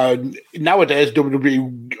nowadays,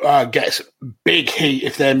 WWE gets big heat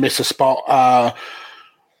if they miss a spot.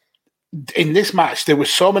 In this match, there were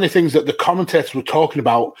so many things that the commentators were talking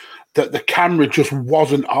about that the camera just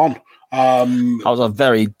wasn't on. That was a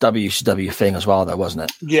very WCW thing as well, though, wasn't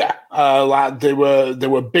it? Yeah, like there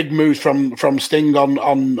were big moves from Sting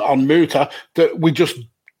on Muta that we just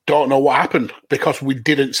don't know what happened because we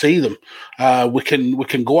didn't see them. We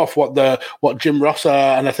can go off what Jim Ross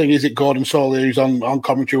and I think is it Gordon Solie who's on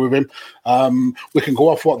commentary with him. We can go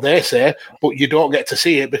off what they say, but you don't get to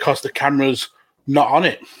see it because the camera's not on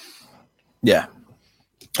it. Yeah,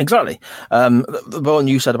 exactly. The one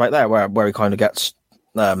you said about there, where he kind of gets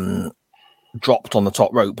dropped on the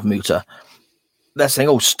top rope, Muta. They're saying,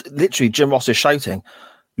 literally, Jim Ross is shouting,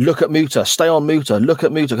 "Look at Muta, stay on Muta, look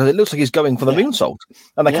at Muta," because it looks like he's going for the moonsault.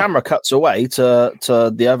 And the camera cuts away to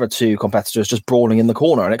the other two competitors just brawling in the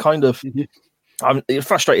corner, and it kind of it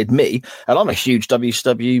frustrated me, and I'm a huge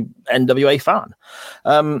WCW NWA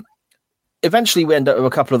fan. Eventually, we end up with a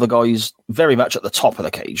couple of the guys very much at the top of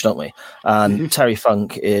the cage, don't we? And Terry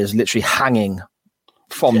Funk is literally hanging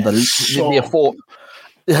from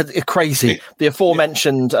crazy. The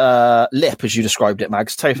aforementioned lip, as you described it,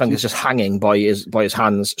 Mags. Terry Funk is just hanging by his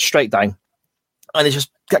hands straight down, and he's just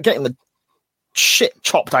getting the shit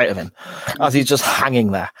chopped out of him as he's just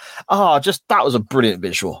hanging there. That was a brilliant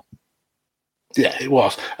visual. Yeah, it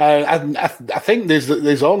was. And I think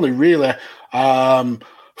there's only really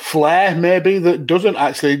Flair maybe that doesn't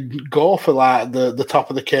actually go for like the top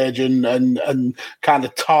of the cage and kind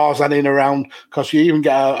of Tarzaning around, because you even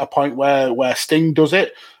get a point where Sting does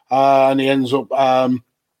it and he ends up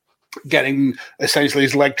getting essentially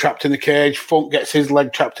his leg trapped in the cage. Funk gets his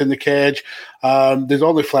leg trapped in the cage. There's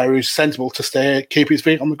only Flair who's sensible to keep his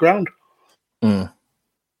feet on the ground.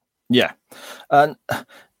 Yeah. And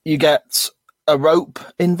you get a rope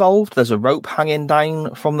involved. There's a rope hanging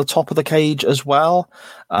down from the top of the cage as well.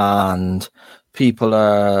 And people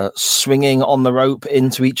are swinging on the rope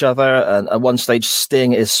into each other. And at one stage,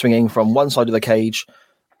 Sting is swinging from one side of the cage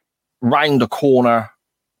round a corner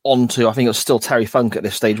onto, I think it was still Terry Funk at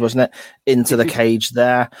this stage, wasn't it? Into the cage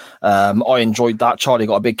there. I enjoyed that. Charlie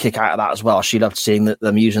got a big kick out of that as well. She loved seeing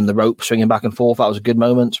them using the rope, swinging back and forth. That was a good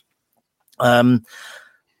moment.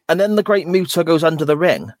 And then the Great Muta goes under the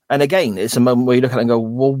ring. And again, it's a moment where you look at it and go,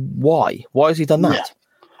 well, why? Why has he done that?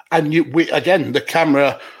 Yeah. And again, the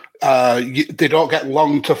camera, they don't get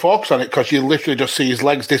long to focus on it because you literally just see his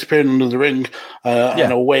legs disappearing under the ring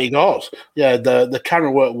and away he goes. Yeah, the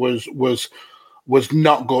camera work was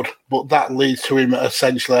not good, but that leads to him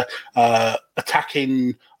essentially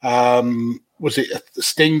attacking, was it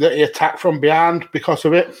Sting that he attacked from behind because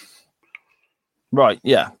of it? Right,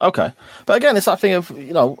 yeah, okay. But again, it's that thing of,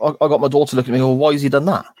 I got my daughter looking at me, well, why has he done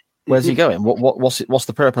that? Where's he going? What's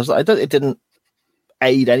the purpose? It didn't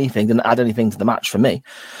aid anything, didn't add anything to the match for me.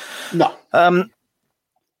 No.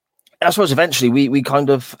 I suppose eventually we kind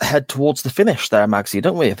of head towards the finish there, Magsy,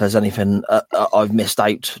 don't we? If there's anything I've missed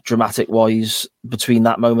out dramatic-wise between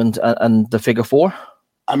that moment and the figure four.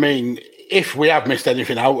 I mean, if we have missed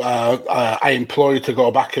anything out, I implore you to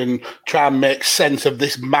go back and try and make sense of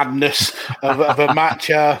this madness of a match.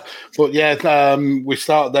 But yeah, we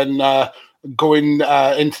start then going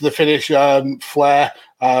into the finish. Flair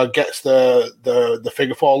gets the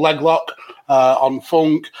figure four leg lock on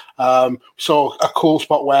Funk. So a cool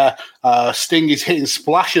spot where Sting is hitting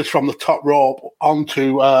splashes from the top rope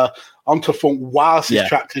onto Funk whilst he's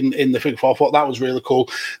trapped in the figure four. I thought that was really cool.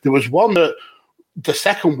 There was one that. The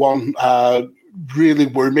second one really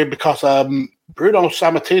worried me because Bruno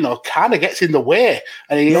Sammartino kind of gets in the way,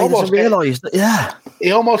 and he almost realised that.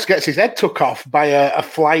 He almost gets his head took off by a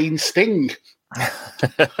flying Sting.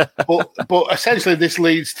 but essentially, this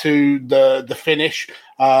leads to the finish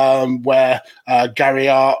where Gary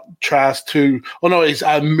Hart tries to. Oh no, is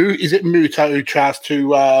it Muta who tries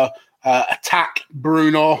to attack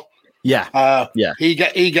Bruno? Yeah, He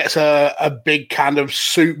gets a big kind of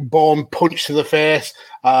soup bone punch to the face,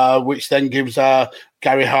 which then gives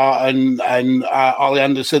Gary Hart and Ollie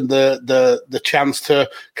Anderson the chance to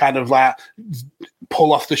kind of like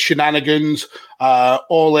pull off the shenanigans.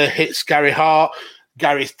 Ole hits Gary Hart.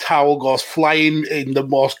 Gary's towel goes flying in the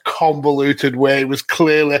most convoluted way. It was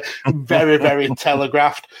clearly very, very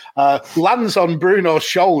telegraphed. Lands on Bruno's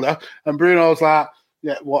shoulder, and Bruno's like,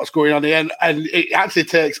 yeah, what's going on here? And it actually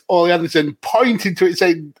takes Ole Anderson pointing to it,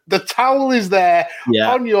 saying, the towel is there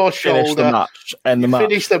on your shoulder.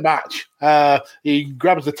 Finish the match. He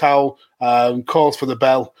grabs the towel, calls for the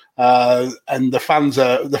bell, and the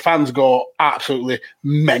fans go absolutely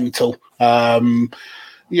mental. It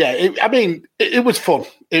was fun.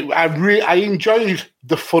 I enjoyed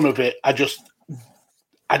the fun of it. I just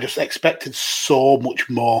expected so much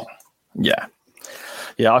more. Yeah,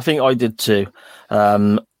 I think I did too.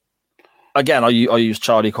 Again, I use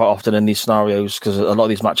Charlie quite often in these scenarios because a lot of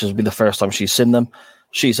these matches will be the first time she's seen them.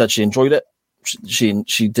 She said she enjoyed it. She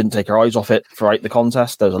didn't take her eyes off it throughout the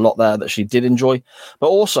contest. There's a lot there that she did enjoy. But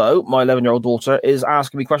also, my 11-year-old daughter is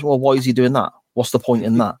asking me questions, well, why is he doing that? What's the point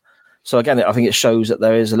in that? So again, I think it shows that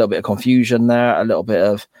there is a little bit of confusion there, a little bit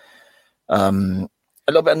of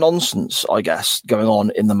nonsense, I guess, going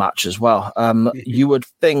on in the match as well. You would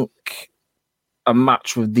think a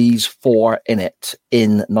match with these four in it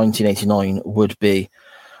in 1989 would be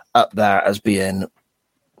up there as being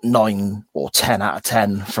 9 or 10 out of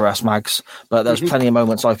 10 for us, Mags. But there's plenty of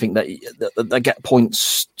moments I think that get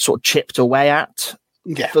points sort of chipped away at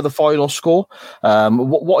for the final score.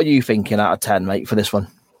 What are you thinking out of 10, mate, for this one?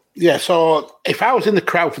 Yeah, so if I was in the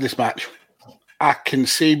crowd for this match, I can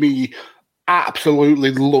see me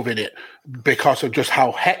absolutely loving it because of just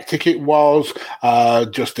how hectic it was,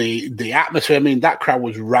 just the atmosphere. I mean, that crowd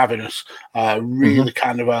was ravenous. Really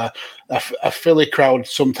kind of a Philly crowd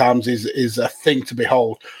sometimes is a thing to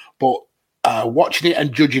behold. But watching it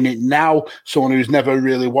and judging it now, someone who's never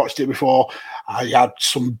really watched it before, I had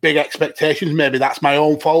some big expectations. Maybe that's my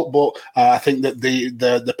own fault, but I think that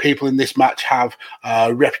the people in this match have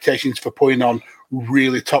reputations for putting on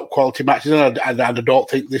really top quality matches, and I don't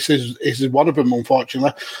think this is one of them,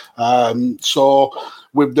 unfortunately. So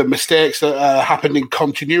with the mistakes that happened in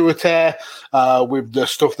continuity, with the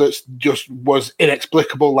stuff that's just was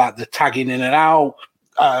inexplicable, like the tagging in and out,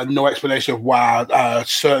 no explanation of why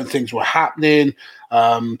certain things were happening.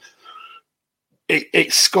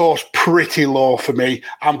 It scores pretty low for me.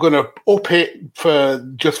 I'm going to up it for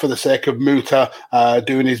the sake of Muta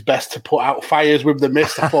doing his best to put out fires with the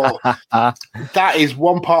mist. I thought that is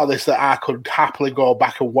one part of this that I could happily go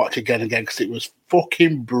back and watch again because it was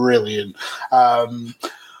fucking brilliant. I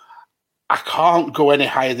can't go any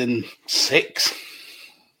higher than 6.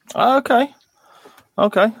 Okay.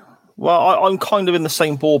 Well, I'm kind of in the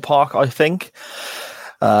same ballpark, I think.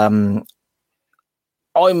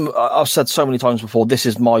 I've said so many times before, this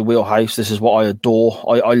is my wheelhouse. This is what I adore.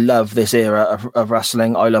 I love this era of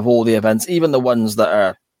wrestling. I love all the events, even the ones that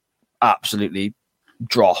are absolutely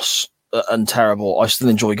dross and terrible. I still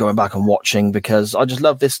enjoy going back and watching because I just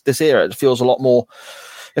love this era. It feels more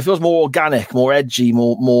organic, more edgy,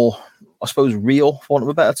 more I suppose real, for want of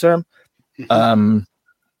a better term.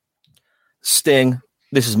 Sting.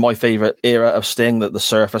 This is my favorite era of Sting, the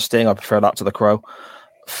Surfer Sting. I prefer that to the Crow.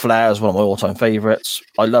 Flair is one of my all-time favorites.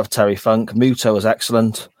 I love Terry Funk. Muto is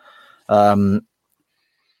excellent. But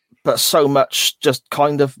so much just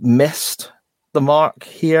kind of missed the mark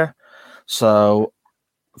here. So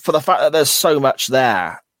for the fact that there's so much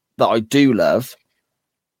there that I do love,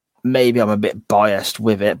 maybe I'm a bit biased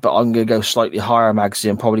with it, but I'm going to go slightly higher, Magsy,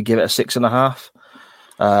 and probably give it a 6.5.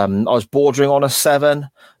 I was bordering on a 7.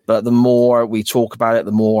 But the more we talk about it,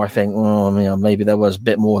 the more I think, maybe there was a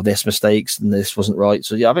bit more of this mistakes and this wasn't right.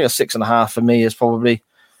 So, yeah, I think a 6.5 for me is probably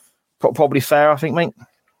fair, I think, mate.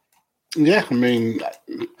 Yeah, I mean,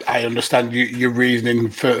 I understand your reasoning.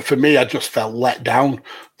 For me, I just felt let down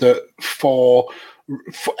that for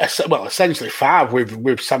essentially 5 with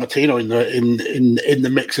Sammartino in the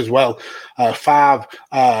mix as well. 5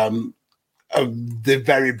 of the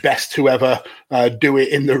very best to ever do it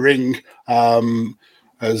in the ring.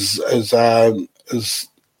 As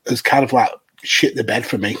kind of like shit the bed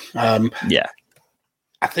for me. Yeah.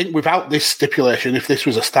 I think without this stipulation, if this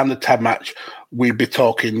was a standard tag match, we'd be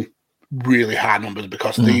talking really high numbers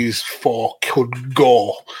because these 4 could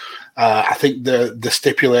go. I think the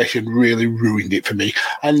stipulation really ruined it for me.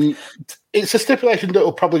 And it's a stipulation that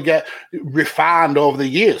will probably get refined over the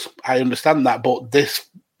years. I understand that, but this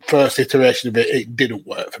first iteration of it didn't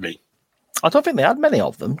work for me. I don't think they had many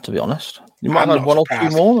of them, to be honest. You might have had 1 or 2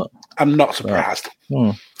 more. I'm not surprised.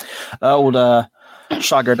 Old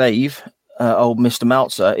Shagger Dave, old Mr.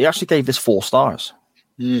 Meltzer, he actually gave this 4 stars.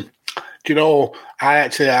 Do you know, I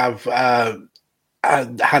actually have I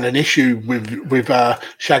had an issue with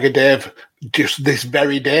Shagger Dave just this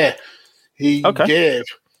very day. He gave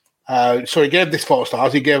this 4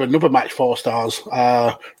 stars. He gave another match 4 stars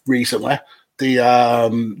recently.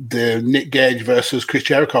 The Nick Gage versus Chris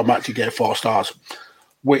Jericho match, he gave 4 stars,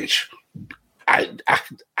 which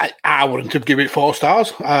I wouldn't have given it 4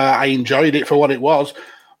 stars. I enjoyed it for what it was,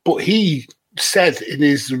 but he said in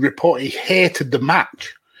his report he hated the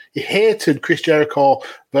match. He hated Chris Jericho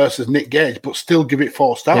versus Nick Gage, but still give it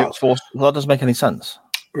 4 stars. Well, that doesn't make any sense.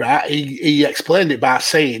 Right? He explained it by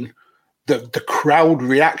saying that the crowd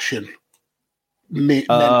reaction meant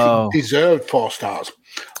it deserved 4 stars.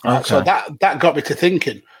 Okay. So that got me to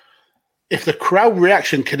thinking, if the crowd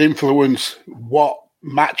reaction can influence what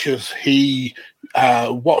matches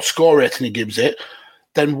what score rating he gives it,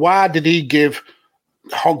 then why did he give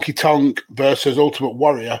Honky Tonk versus Ultimate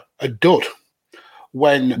Warrior a dud?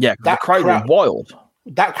 When the crowd was wild.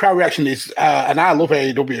 That crowd reaction is, and I love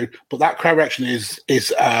AEW, but that crowd reaction is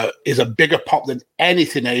a bigger pop than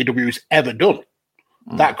anything AEW has ever done.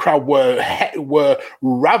 That crowd were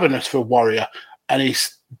ravenous for Warrior, and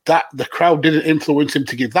the crowd didn't influence him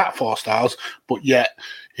to give that 4 stars, but yet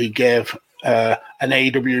he gave an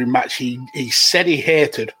AEW match he said he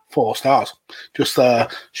hated 4 stars. Just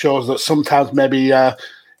shows that sometimes maybe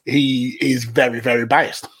he is very, very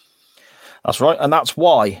biased. That's right, and that's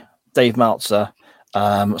why Dave Meltzer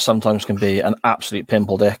sometimes can be an absolute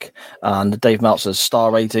pimple dick, and Dave Meltzer's star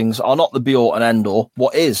ratings are not the be-all and end-all.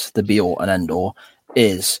 What is the be-all and end-all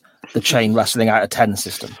is the chain wrestling out of 10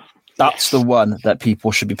 system. That's the one that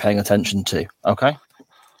people should be paying attention to. Okay.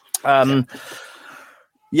 I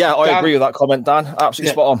agree with that comment, Dan.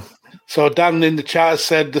 Absolutely spot on. So Dan in the chat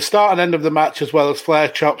said the start and end of the match, as well as Flair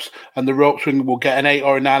chops and the rope swing, will get an 8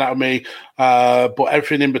 or a 9 out of me. But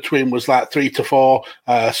everything in between was like 3 to 4,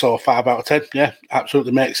 so 5 out of 10. Yeah,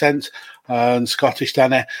 absolutely makes sense. and Scottish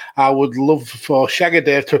Danny, I would love for Shaggy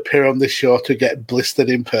Dave to appear on this show to get blistered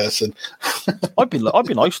in person. I'd be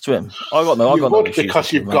nice to him. I got no issues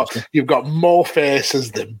because you've got more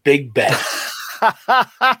faces than Big Ben.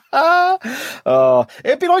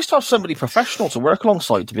 It'd be nice to have somebody professional to work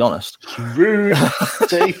alongside, to be honest. Rude.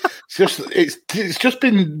 See, it's just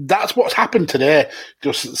been, that's what's happened today.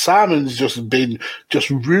 Just Simon's just been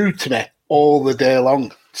rude to me all the day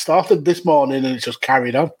long. Started this morning and it's just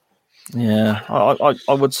carried on. Yeah,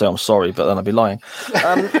 I would say I'm sorry, but then I'd be lying.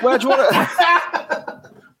 Where do you want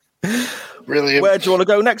to? Brilliant. Where do you want to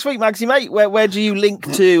go next week, Magsy mate? Where do you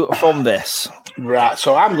link to from this? Right,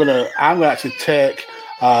 so I'm gonna actually take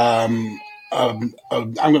I'm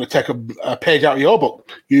gonna take a page out of your book.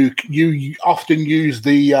 You often use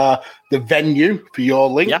the venue for your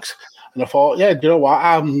links, yep. And I thought, yeah, you know what,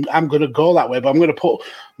 I'm gonna go that way, but I'm gonna put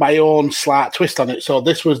my own slight twist on it. So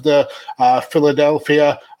this was the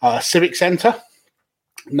Philadelphia Civic Center.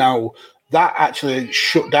 Now that actually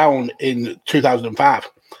shut down in 2005.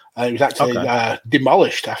 It was actually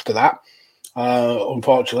demolished after that,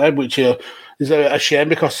 unfortunately, which is a shame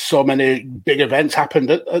because so many big events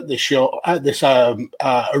happened at this show, at this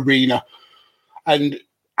arena, and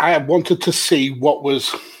I wanted to see what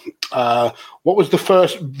was the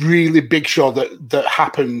first really big show that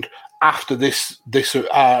happened after this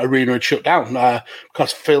arena had shut down,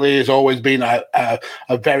 because Philly has always been a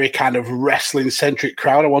very kind of wrestling centric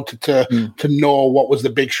crowd. I wanted to know what was the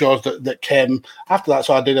big shows that came after that,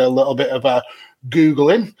 so I did a little bit of a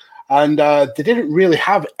Googling. And they didn't really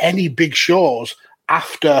have any big shows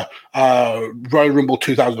after Royal Rumble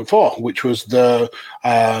 2004, which was the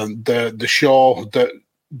show that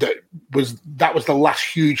was the last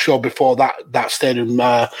huge show before that stadium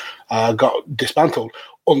got dismantled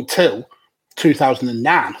until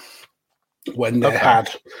 2009, when they had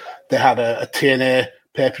a TNA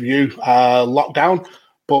pay-per-view lockdown.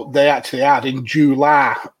 But they actually had, in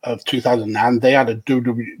July of 2009, they had a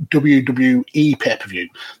WWE pay-per-view.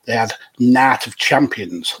 They had Night of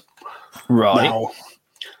Champions. Right. Now,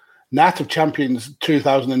 Night of Champions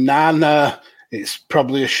 2009, it's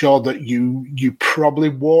probably a show that you probably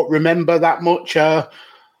won't remember that much,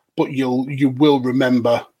 but you will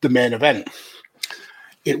remember the main event.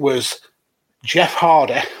 It was Jeff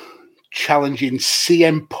Hardy challenging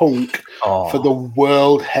CM Punk for the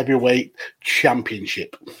World Heavyweight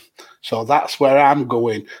Championship. So that's where I'm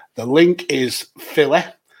going. The link is Philly,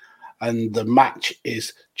 and the match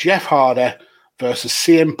is Jeff Hardy versus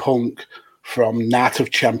CM Punk from Night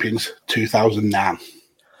of Champions 2009.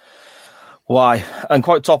 Why? And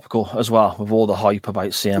quite topical as well, with all the hype about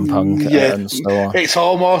CM Punk and so on. It's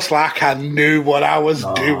almost like I knew what I was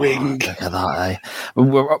doing. Look at that, eh?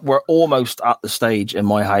 We're almost at the stage in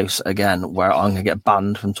my house again where I'm going to get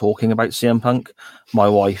banned from talking about CM Punk. My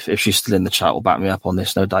wife, if she's still in the chat, will back me up on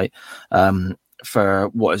this, no doubt.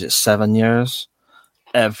 For, 7 years?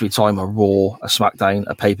 Every time a Raw, a SmackDown,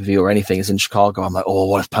 a pay-per-view or anything is in Chicago, I'm like, oh,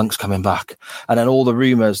 what if Punk's coming back? And then all the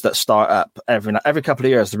rumours that start up every couple of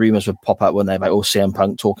years, the rumours would pop up when they're like, oh, CM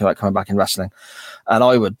Punk talking about coming back in wrestling. And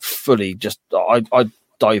I would fully I'd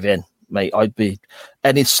dive in, mate. I'd be,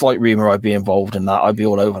 any slight rumour, I'd be involved in that. I'd be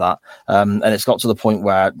all over that. And it's got to the point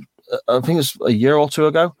where, I think it was a year or two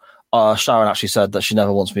ago, Sharon actually said that she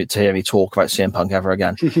never wants me to hear me talk about CM Punk ever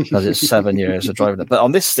again because it's 7 years of driving it. But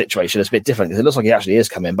on this situation, it's a bit different because it looks like he actually is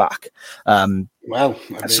coming back. Well,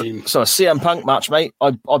 I mean, so a CM Punk match, mate,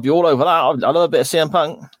 I'd be all over that. I love a bit of CM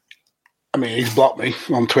Punk. I mean, he's blocked me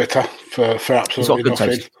on Twitter for absolutely nothing.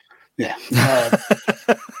 Taste. Yeah.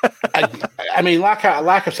 I mean, like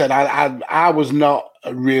I said, I was not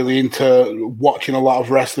really into watching a lot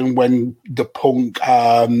of wrestling when the Punk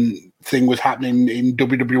thing was happening in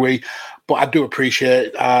WWE, but I do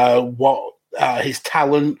appreciate what his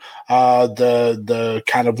talent, the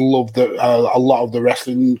kind of love that a lot of the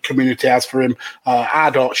wrestling community has for him. I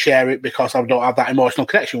don't share it because I don't have that emotional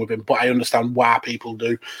connection with him, but I understand why people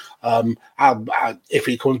do. If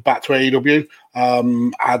he comes back to AEW,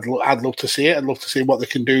 I'd love to see it. I'd love to see what they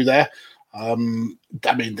can do there. I mean,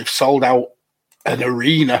 they've sold out an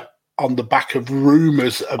arena on the back of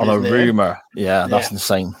rumours of on a rumour. Yeah, that's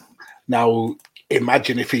insane. Now,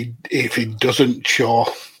 imagine if he doesn't show.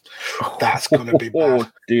 That's going to be bad. Oh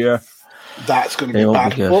dear, that's going to be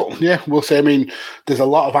bad. But yeah, we'll see. I mean, there's a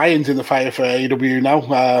lot of irons in the fire for AEW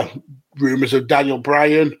now. Rumours of Daniel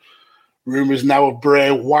Bryan, rumours now of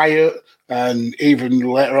Bray Wyatt, and even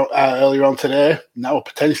earlier on today, now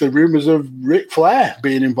potentially rumours of Ric Flair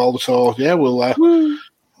being involved. So yeah,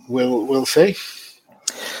 we'll see.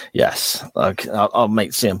 Yes, I'll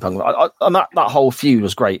make CM Punk. And that whole feud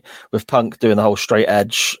was great with Punk doing the whole straight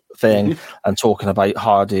edge thing and talking about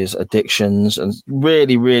Hardy's addictions, and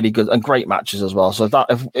really, really good and great matches as well. So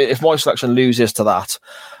if my selection loses to that,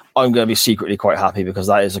 I'm going to be secretly quite happy, because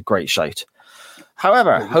that is a great shout.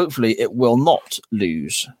 However, hopefully it will not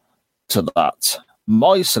lose to that.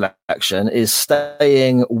 My selection is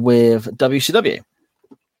staying with WCW.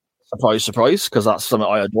 Surprise, surprise, because that's something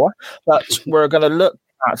I adore. But we're going to look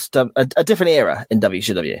at a different era in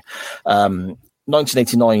WCW.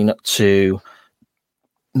 1989 to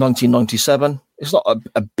 1997. It's not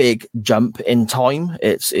a big jump in time.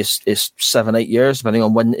 It's 7-8 years, depending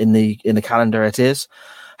on when in the calendar it is.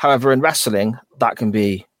 However, in wrestling, that can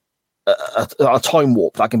be a time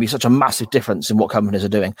warp. That can be such a massive difference in what companies are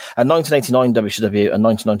doing. And 1989 WCW and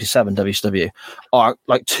 1997 WCW are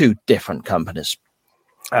like two different companies.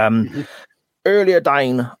 Earlier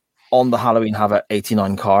down on the Halloween Havoc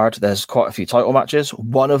 89 card, there's quite a few title matches.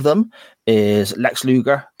 One of them is Lex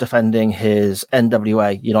Luger defending his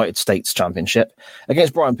NWA United States Championship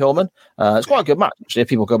against Brian Pillman. It's quite a good match, actually. If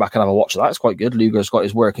people go back and have a watch of that, it's quite good. Luger's got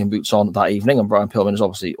his working boots on that evening, and Brian Pillman is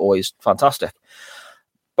obviously always fantastic.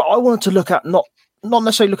 But I wanted to look at not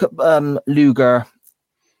necessarily look at Luger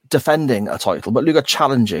defending a title, but Luger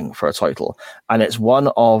challenging for a title. And it's one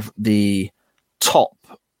of the top,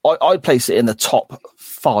 I'd place it in the top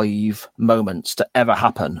 5 moments to ever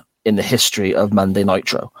happen in the history of Monday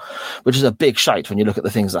Nitro, which is a big shout when you look at the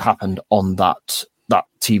things that happened on that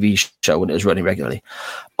TV show when it was running regularly.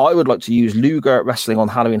 I would like to use Luger wrestling on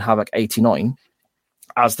Halloween Havoc 89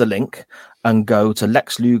 as the link and go to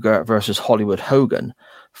Lex Luger versus Hollywood Hogan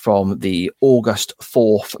from the August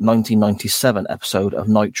 4th, 1997 episode of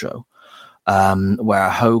Nitro, where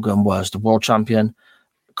Hogan was the world champion.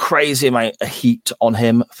 Crazy amount of heat on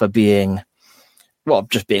him for being, well,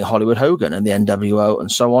 just being Hollywood Hogan and the NWO and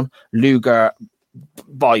so on. Luger,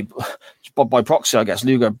 by proxy, I guess,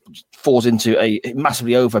 Luger falls into a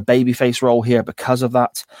massively over babyface role here because of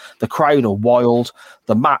that. The crowd are wild.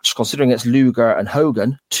 The match, considering it's Luger and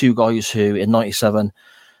Hogan, two guys who in 97,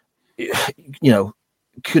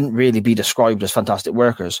 couldn't really be described as fantastic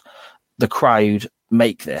workers. The crowd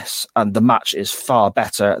make this, and the match is far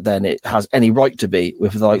better than it has any right to be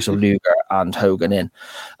with the likes of Luger and Hogan in.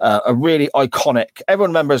 A really iconic,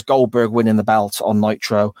 everyone remembers Goldberg winning the belt on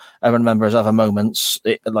Nitro. Everyone remembers other moments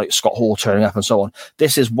like Scott Hall turning up and so on.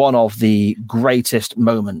 This is one of the greatest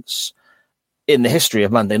moments in the history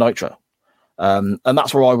of Monday Nitro. And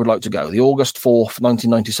that's where I would like to go. The August 4th,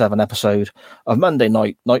 1997 episode of Monday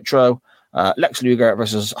Night Nitro. Lex Luger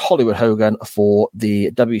versus Hollywood Hogan for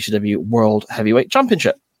the WCW World Heavyweight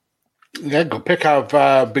Championship. Yeah, good pick.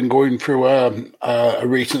 I've been going through a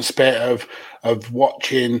recent spate of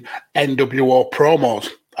watching NWO promos,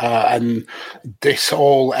 and this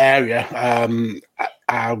whole area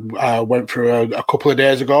I went through a couple of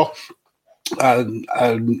days ago. And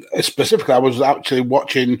specifically, I was actually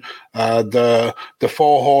watching the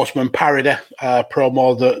Four Horsemen parody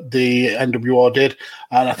promo that the NWO did,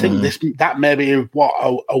 and I think that maybe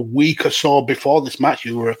a week or so before this match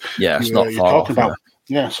you're talking about.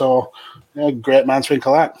 Yeah, so great man to think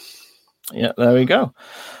of that. Yeah, there we go.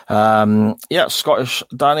 Scottish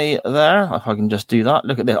Danny there. If I can just do that.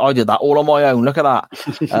 Look at this. I did that all on my own. Look at that.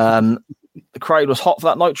 The crowd was hot for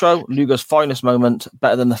that Nitro. Luger's finest moment,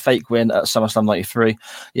 better than the fake win at SummerSlam 93.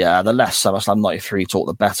 Yeah, the less SummerSlam 93 talk,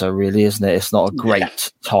 the better, really, isn't it? It's not a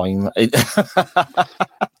great time.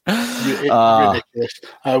 Ridiculous.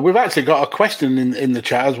 We've actually got a question in the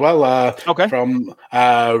chat as well. From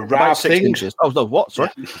Ralph Thing. Oh, no, what?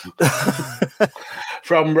 Sorry.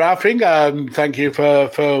 From Ralph Thing. Thank you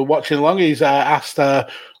for watching along. He's asked,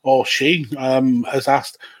 or she has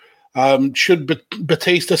asked, should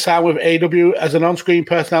Batista sign with AEW as an on-screen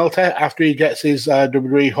personality after he gets his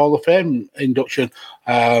WWE Hall of Fame induction?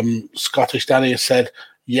 Scottish Danny has said,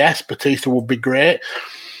 yes, Batista would be great.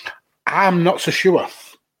 I'm not so sure.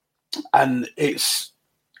 And it's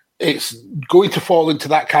going to fall into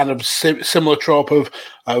that kind of similar trope of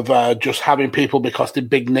just having people because they're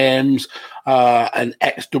big names and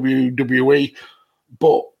ex-WWE.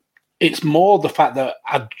 But it's more the fact that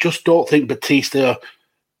I just don't think Batista's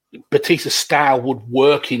style would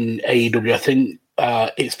work in AEW. I think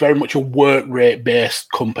it's very much a work rate based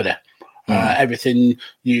company. Everything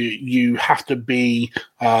you have to be,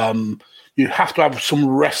 you have to have some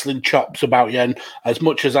wrestling chops about you. And as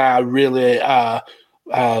much as I really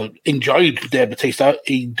enjoyed Dave Batista,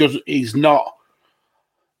 he's not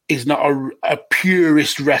a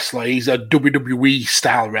purist wrestler. He's a WWE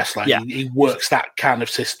style wrestler. Yeah. He works that kind of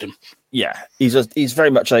system. Yeah, he's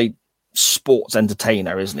very much a sports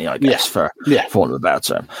entertainer, isn't he? I guess for want of a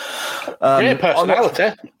better term. Great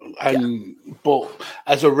personality, but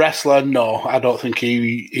as a wrestler, no, I don't think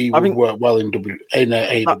he would work well in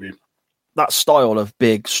AEW. That style of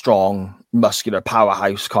big, strong, muscular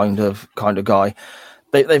powerhouse kind of guy,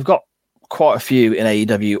 they've got quite a few in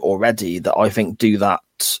AEW already that I think do that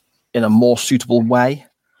in a more suitable way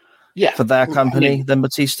for their company than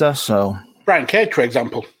Batista. So Brian Cage, for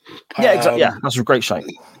example. Exactly. That's a great shot.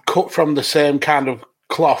 Cut from the same kind of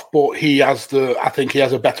cloth, but I think he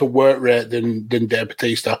has a better work rate than Dave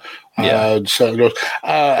Batista. So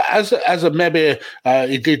as a maybe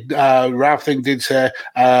he did. Ralph Thing did say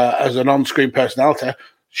as an on-screen personality,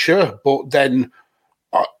 sure, but then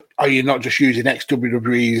are you not just using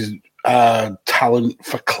ex-WWE's talent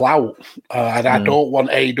for clout? And I don't want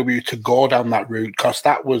AEW to go down that route, because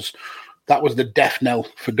that was the death knell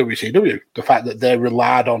for WCW. The fact that they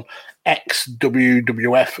relied on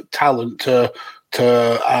ex-WWF talent to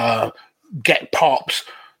get pops,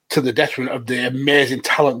 to the detriment of the amazing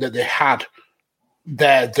talent that they had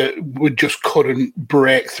there that we just couldn't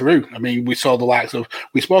break through. I mean, we saw the likes of,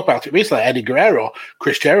 we spoke about it recently, Eddie Guerrero,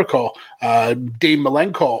 Chris Jericho, Dean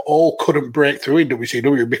Malenko, all couldn't break through in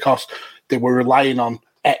WCW because they were relying on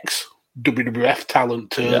ex-WWF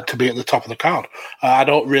talent to be at the top of the card. I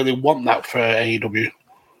don't really want that for AEW.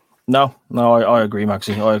 No, I agree,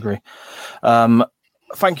 Maxie. I agree.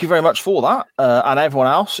 Thank you very much for that. And everyone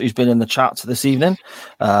else who's been in the chat this evening.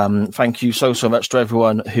 Thank you so much to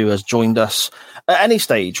everyone who has joined us at any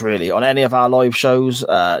stage, really, on any of our live shows,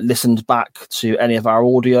 listened back to any of our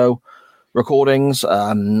audio recordings.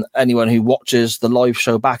 Anyone who watches the live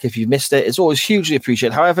show back, if you've missed it, it's always hugely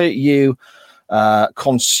appreciated. However you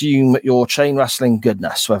consume your chain wrestling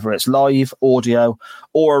goodness, whether it's live, audio,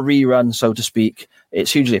 or a rerun, so to speak,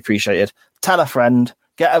 it's hugely appreciated. Tell a friend,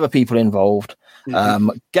 get other people involved.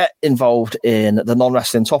 Get involved in the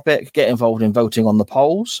non-wrestling topic, get involved in voting on the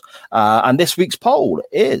polls. And this week's poll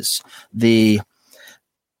is the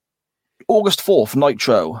August 4th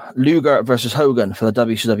Nitro, Luger versus Hogan for the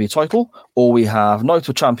WCW title, or we have Night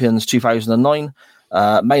of Champions 2009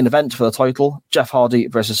 main event for the title, Jeff Hardy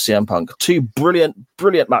versus CM Punk. Two brilliant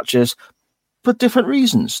matches for different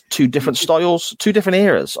reasons, two different styles, two different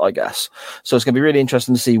eras, I guess. So it's going to be really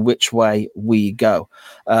interesting to see which way we go.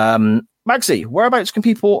 Magsy, whereabouts can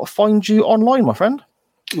people find you online, my friend?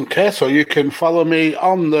 Okay, so you can follow me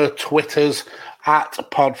on the Twitters at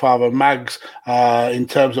PodfatherMags. In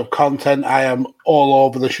terms of content, I am all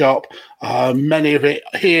over the shop. Many of it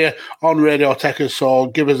here on Radioteca, so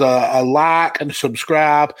give us a like and a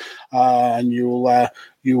subscribe, and you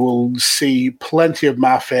will see plenty of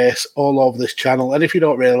my face all over this channel. And if you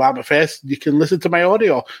don't really like my face, you can listen to my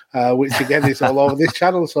audio, which again is all over this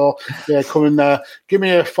channel. So come and give me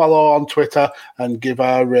a follow on Twitter and give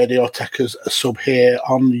our Radiotecas a sub here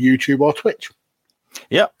on YouTube or Twitch.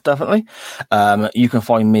 Yeah, definitely. You can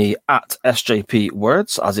find me at SJP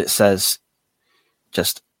Words, as it says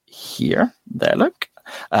just here. There, look.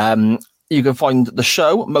 You can find the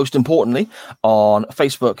show, most importantly, on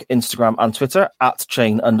Facebook, Instagram, and Twitter at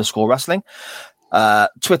 @chain_wrestling.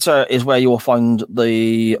 Twitter is where you will find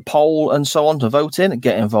the poll and so on to vote in.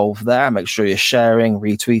 Get involved there. Make sure you're sharing,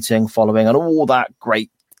 retweeting, following, and all that great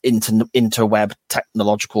interweb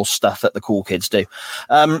technological stuff that the cool kids do.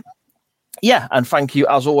 And thank you,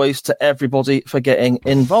 as always, to everybody for getting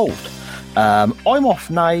involved. I'm off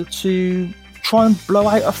now to try and blow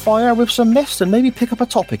out a fire with some mist and maybe pick up a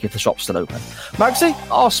topic if the shop's still open. Magsy,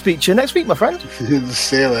 I'll speak to you next week, my friend.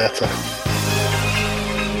 See you later.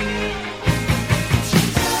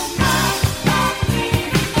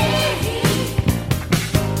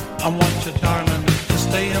 I want you, darling, to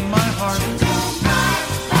stay in my heart.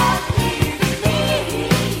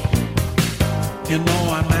 You know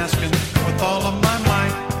I'm asking with all of my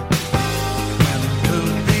might. And two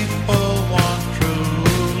people want true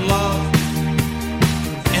love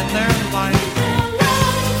in their life.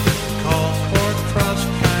 Calls for trust,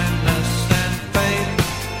 kindness, and faith.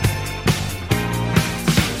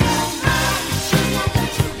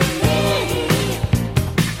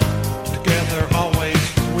 Together always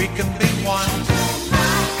we can be one.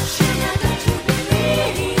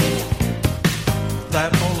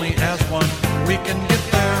 That only as one we can get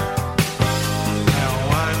there. Now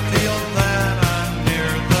I feel that I'm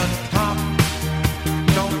near the top.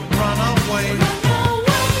 Don't run away.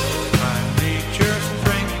 I need your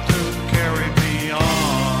strength to carry me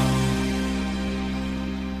on.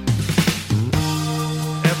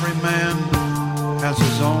 Every man has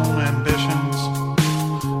his own ambitions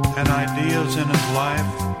and ideas in his life.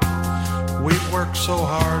 We've worked so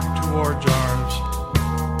hard towards ours,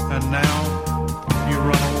 and now you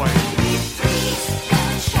run away.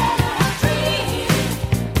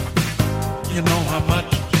 You know how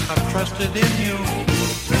much I've trusted in you.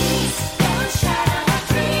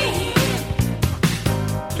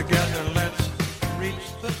 Together, let's reach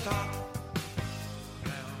the top.